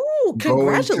 Ooh,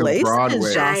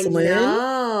 congratulations,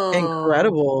 Jocelyn.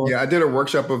 Incredible. Yeah, I did a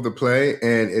workshop of the play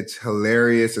and it's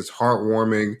hilarious. It's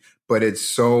heartwarming, but it's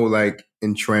so like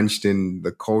entrenched in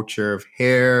the culture of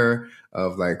hair,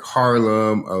 of like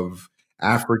Harlem, of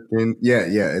African. Yeah,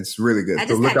 it's really good.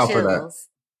 So look out for that.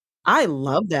 I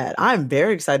love that. I'm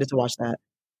very excited to watch that.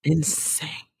 Insane.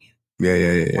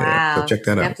 Yeah. Wow. So check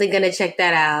that out. Definitely gonna check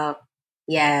that out.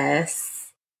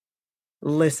 Yes.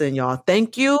 Listen, y'all,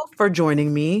 thank you for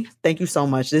joining me. Thank you so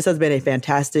much. This has been a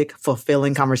fantastic,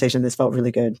 fulfilling conversation. This felt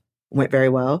really good. Went very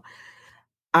well.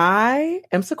 I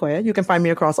am Sequoia. You can find me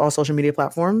across all social media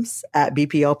platforms at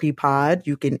BPLP Pod.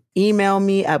 You can email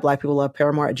me at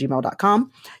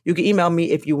blackpeopleloveparamore@gmail.com. You can email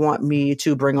me if you want me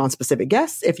to bring on specific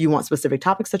guests, if you want specific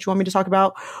topics that you want me to talk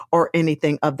about, or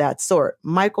anything of that sort.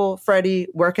 Michael, Freddie,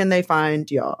 where can they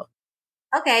find y'all?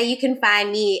 Okay, you can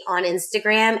find me on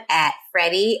Instagram at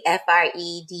Freddie,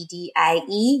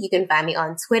 FREDDIE. You can find me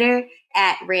on Twitter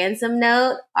at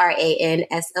RansomNote,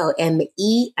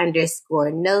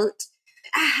 RANSOME_note.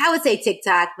 I would say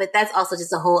TikTok, but that's also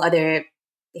just a whole other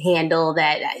handle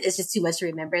that it's just too much to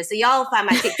remember. So y'all find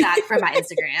my TikTok from my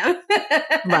Instagram.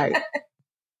 Right.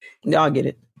 Y'all get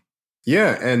it.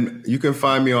 Yeah, and you can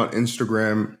find me on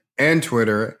Instagram and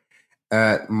Twitter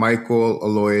at Michael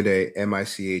Oloyede,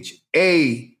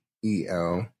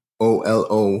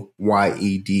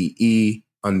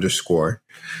 MICHAELOLOYEDE_.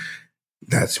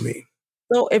 That's me.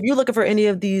 So if you're looking for any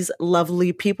of these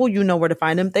lovely people, you know where to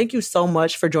find them. Thank you so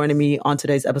much for joining me on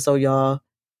today's episode, y'all.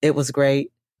 It was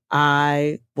great.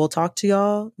 I will talk to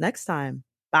y'all next time.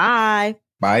 Bye.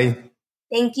 Bye.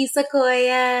 Thank you,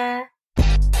 Sequoia.